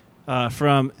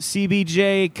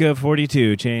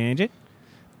CBJ42. Change it.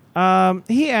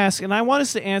 He asks, and I want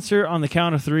us to answer on the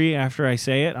count of 3 after I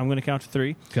say it. I'm going to count to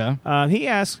 3. Okay. He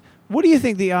asks, what do you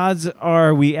think the odds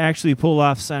are we actually pull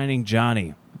off signing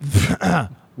Johnny?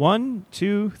 1,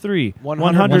 2, 3.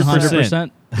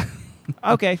 100%.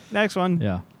 Okay, next one.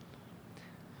 Yeah.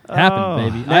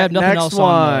 Happened, baby. I have nothing else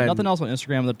on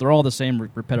Instagram. They're all the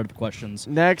same repetitive questions.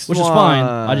 Next which one. is fine.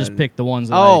 I just picked the ones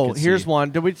that I could here's see.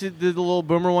 one. Did we do the little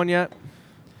boomer one yet?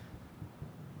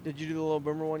 Did you do the little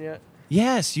boomer one yet?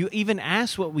 Yes, you even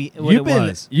asked what it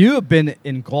was. You have been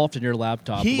engulfed in your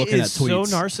laptop looking at tweets. He is so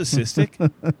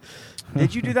narcissistic.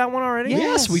 Did you do that one already?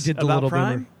 Yes, we did the about little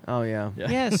Prime. boomer. Oh, yeah.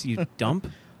 Yes, you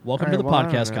dump. Welcome All to the right,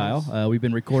 podcast, Kyle. We've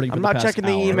been recording for I'm the not past checking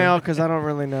the hour. email because I don't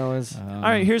really know his. All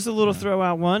right, here's a little throw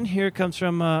out one. Here it comes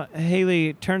from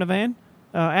Haley Turnavan,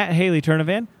 at Haley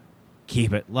Turnavan.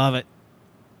 Keep it. Love it.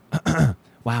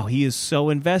 Wow, he is so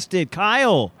invested.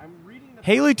 Kyle. I'm reading the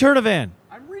Haley Turnavan.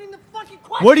 I'm reading the fucking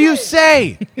question. What do you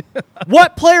say?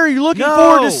 What player are you looking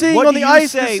forward to seeing what on do the you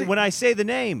ice say this when I say the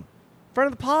name?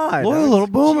 front of the pod? What a little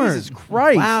boomer. Jesus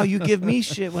Christ. Wow, you give me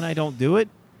shit when I don't do it.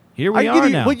 Here I we give are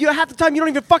you, now. well, you half the time you don't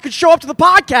even fucking show up to the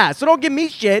podcast, so don't give me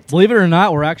shit. Believe it or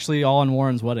not, we're actually all in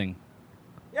Warren's wedding.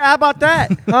 Yeah, how about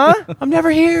that? Huh? I'm never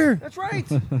here. That's right.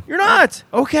 You're not.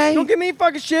 Okay. Don't give me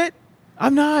fucking shit.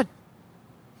 I'm not.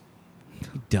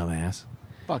 Dumbass.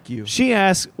 Fuck you. She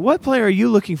asks, what player are you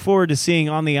looking forward to seeing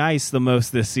on the ice the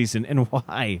most this season, and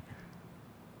why?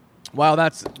 Wow,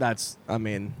 that's. I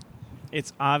mean,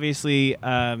 It's obviously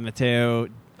Matteo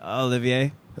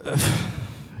Olivier.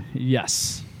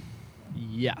 Yes.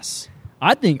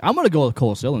 I think I'm going to go with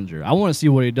Cole Sillinger. I want to see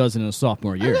what he does in his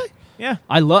sophomore year. Yeah.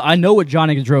 I know what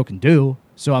Johnny Gaudreau can do,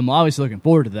 so I'm obviously looking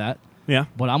forward to that. Yeah.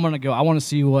 But I'm going to go. I want to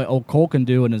see what old Cole can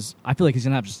do, and I feel like he's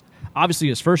going to have just. Obviously,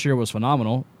 his first year was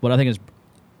phenomenal, but I think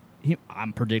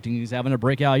I'm predicting he's having a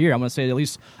breakout year. I'm going to say at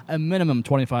least a minimum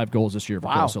 25 goals this year for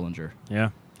Wow. Cole Sillinger. Yeah.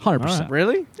 100%.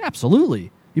 really?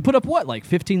 Absolutely. He put up what, like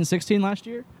 15, 16 last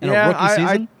year in a rookie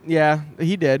season? Yeah,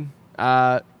 he did.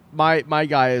 My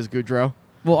guy is Gaudreau.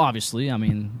 Well, obviously. I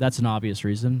mean, that's an obvious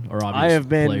reason or obvious I have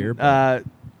been player.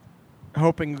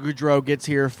 hoping Gaudreau gets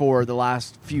here for the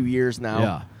last few years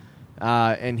now.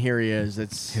 Yeah. And here he is.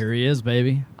 Here he is,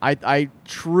 baby. I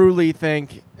truly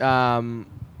think that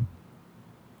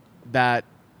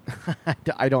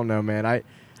I don't know, man.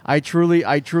 I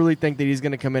truly think that he's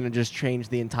going to come in and just change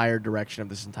the entire direction of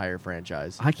this entire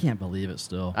franchise. I can't believe it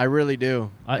still. I really do.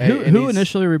 Who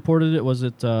initially reported it? Was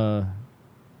it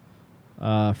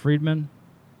Friedman?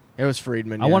 It was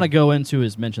Friedman. I want to go into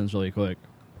his mentions really quick.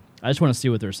 I just want to see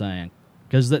what they're saying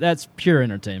because that's pure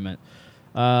entertainment.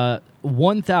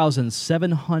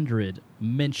 1,700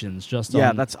 mentions just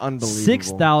on that's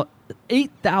unbelievable.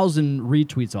 8,000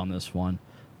 retweets on this one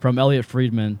from Elliot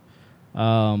Friedman.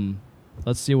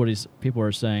 Let's see what people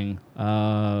are saying.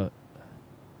 I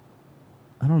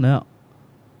don't know.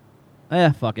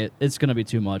 Fuck it. It's going to be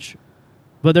too much.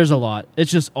 But there's a lot. It's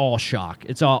just all shock.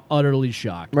 It's all utterly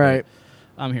shock. Right.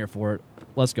 I'm here for it.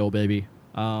 Let's go, baby.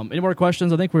 Any more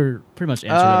questions? I think we're pretty much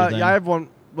answered everything. Yeah, I have one.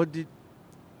 What did?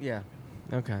 Yeah.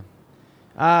 Okay.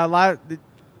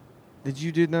 Did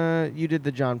you do you did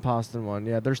the John Poston one?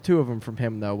 Yeah. There's two of them from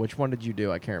him though. Which one did you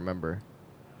do? I can't remember.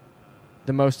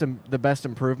 The best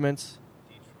improvements.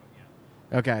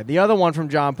 Okay. The other one from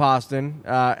John Poston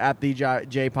at the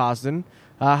J Poston.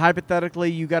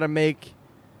 Hypothetically, you got to make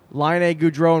Laine,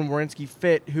 Gaudreau, and Werenski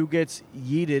fit. Who gets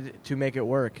yeeted to make it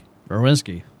work?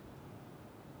 Werenski.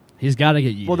 He's got to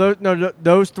get yeeted. Well,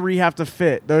 those three have to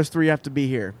fit. Those three have to be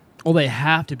here. Oh, they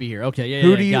have to be here. Okay, yeah.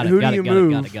 Who do you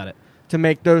move to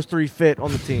make those three fit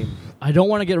on the team? I don't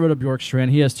want to get rid of Bjorkstrand.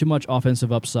 He has too much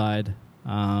offensive upside.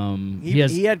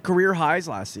 He had career highs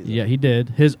last season. Yeah, he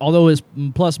did. Although his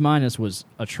plus minus was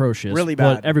atrocious, really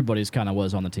bad. But everybody's kind of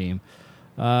was on the team.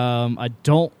 I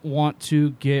don't want to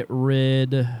get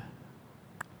rid.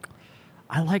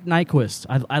 I like Nyquist.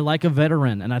 I like a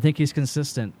veteran, and I think he's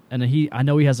consistent. And I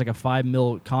know he has like a $5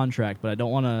 million contract, but I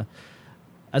don't want to.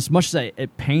 As much as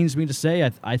it pains me to say,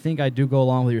 I think I do go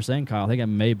along with what you're saying, Kyle. I think it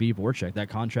may be Voracek. That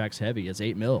contract's heavy. It's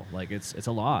 $8 million. Like it's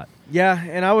a lot. Yeah,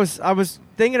 and I was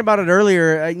thinking about it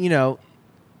earlier.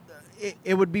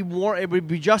 It would be more. It would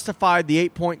be justified the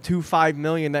 $8.25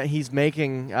 million that he's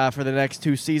making for the next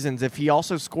 2 seasons if he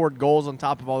also scored goals on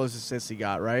top of all those assists he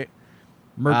got. Right.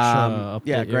 Merch. Update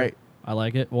yeah, here. great. I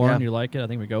like it. Warren, Yeah. you like it? I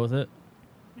think we go with it.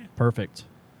 Yeah. Perfect.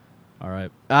 All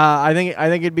right. I think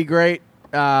it'd be great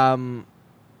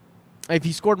if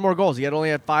he scored more goals. He only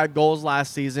had 5 goals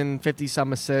last season,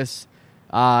 50-some assists.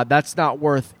 That's not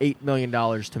worth $8 million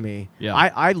to me. Yeah.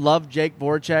 I love Jake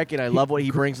Voracek, and I love what he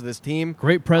brings to this team.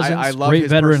 Great presence. I love great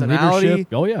his veteran personality, leadership.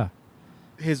 Oh yeah.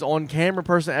 his on-camera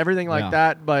person, everything like Yeah.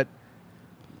 that. But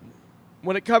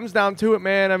when it comes down to it,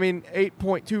 man, I mean,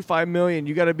 $8.25 million,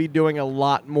 you got to be doing a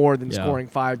lot more than Yeah. scoring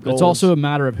 5 goals. It's also a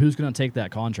matter of who's going to take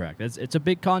that contract. It's a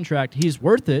big contract. He's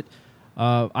worth it.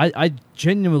 I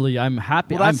genuinely, I'm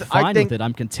happy. Well, I'm that's- I fine think- with it.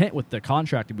 I'm content with the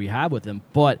contract that we have with him.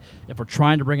 But if we're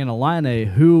trying to bring in a Laine,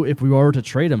 if we were to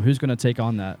trade him, who's going to take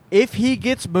on that? If he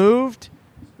gets moved,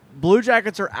 Blue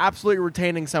Jackets are absolutely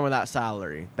retaining some of that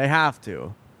salary. They have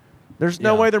to. There's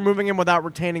no Yeah. way they're moving him without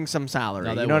retaining some salary.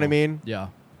 No, You they know what I will. mean? Yeah.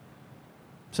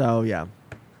 So, yeah.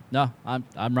 No, I'm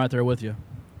right there with you.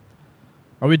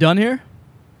 Are we done here?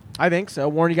 I think so.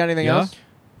 Warren, you got anything Yeah. else?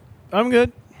 I'm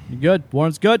good. You good?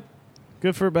 Warren's good?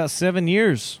 Good for about 7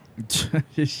 years.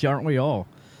 Aren't we all?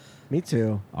 Me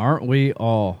too. Aren't we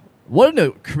all? What an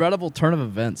incredible turn of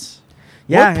events.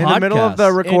 Yeah, What in the middle of the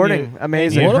podcast. recording.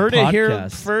 Amazing. You What a heard it here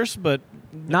podcast. first, but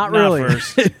Not really.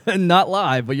 first. Not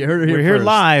live, but you heard it here We're here first.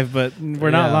 live, but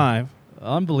we're not Yeah. live.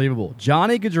 Unbelievable.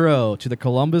 Johnny Gaudreau to the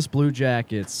Columbus Blue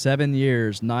Jackets. 7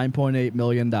 years, $9.8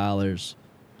 million.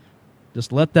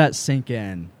 Just let that sink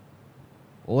in.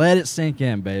 Let it sink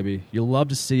in, baby. You love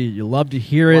to see it. You love to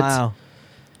hear it. Wow.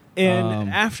 And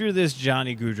after this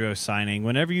Johnny Gaudreau signing,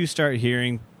 whenever you start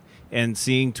hearing and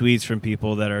seeing tweets from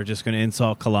people that are just going to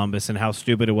insult Columbus and how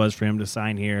stupid it was for him to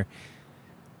sign here,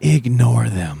 ignore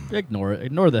them. Ignore it.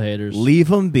 Ignore the haters. Leave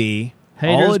them be.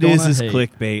 Haters All it is gonna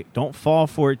hate. clickbait. Don't fall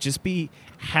for it. Just be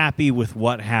happy with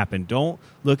what happened. Don't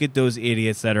look at those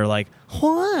idiots that are like,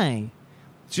 why?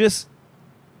 Just,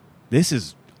 this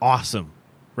is awesome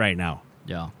right now.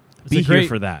 Yeah. It's Be a great, here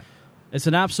for that. It's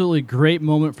an absolutely great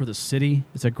moment for the city.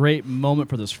 It's a great moment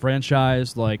for this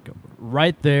franchise. Like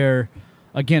right there,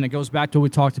 again, it goes back to what we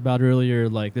talked about earlier.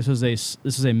 Like this is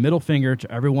a middle finger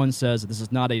to everyone says that this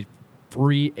is not a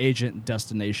free agent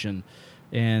destination,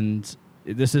 and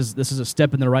this is a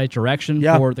step in the right direction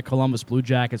for the Columbus Blue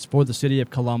Jackets, for the city of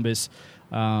Columbus.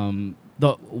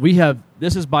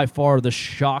 This is by far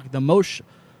the most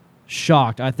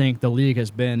shocked I think the league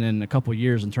has been in a couple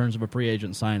years in terms of a free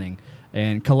agent signing.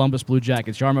 And Columbus Blue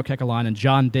Jackets, Jarmo Kekalainen and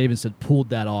John Davidson pulled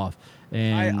that off.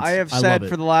 And I have said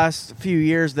for the last few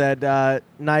years that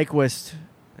Nyquist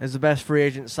is the best free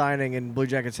agent signing in Blue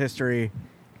Jackets history.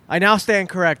 I now stand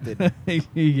corrected.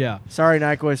 Yeah. Sorry,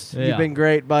 Nyquist. Yeah. You've been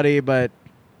great, buddy, but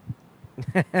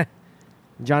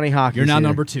Johnny Hockey's You're now here.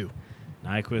 number 2.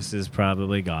 Nyquist is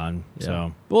probably gone,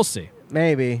 so We'll see.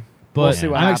 Maybe. But We'll see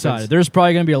what I'm happens. excited. There's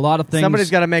probably going to be a lot of things. Somebody's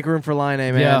got to make room for Line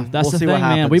A, man. Yeah, that's we'll the see thing, what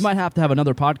happens. man. We might have to have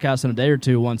another podcast in a day or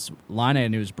two once Line A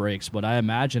news breaks, but I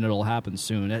imagine it'll happen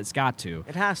soon. It's got to.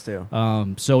 It has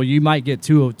to. So you might get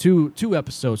two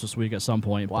episodes this week at some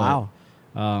point. Wow.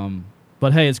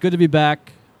 But hey, it's good to be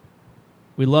back.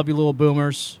 We love you, little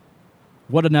boomers.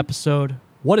 What an episode.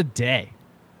 What a day.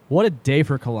 What a day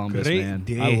for Columbus, Great man.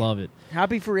 day. I love it.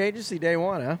 Happy free agency day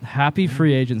one, huh? Happy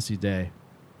free agency day.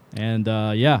 And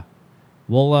yeah,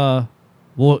 we'll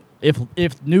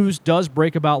if news does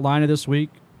break about Lina this week,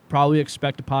 probably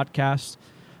expect a podcast.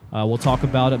 We'll talk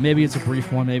about it. Maybe it's a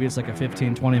brief one. Maybe it's like a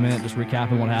 15, 20-minute just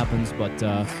recapping what happens. But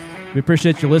we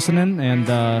appreciate you listening, and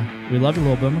we love you,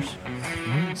 little boomers.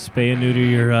 spay and neuter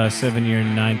your 7-year,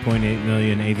 $9.8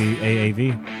 million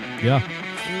AAV. Yeah.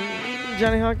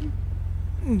 Johnny Hockey?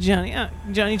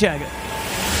 Johnny Jagger.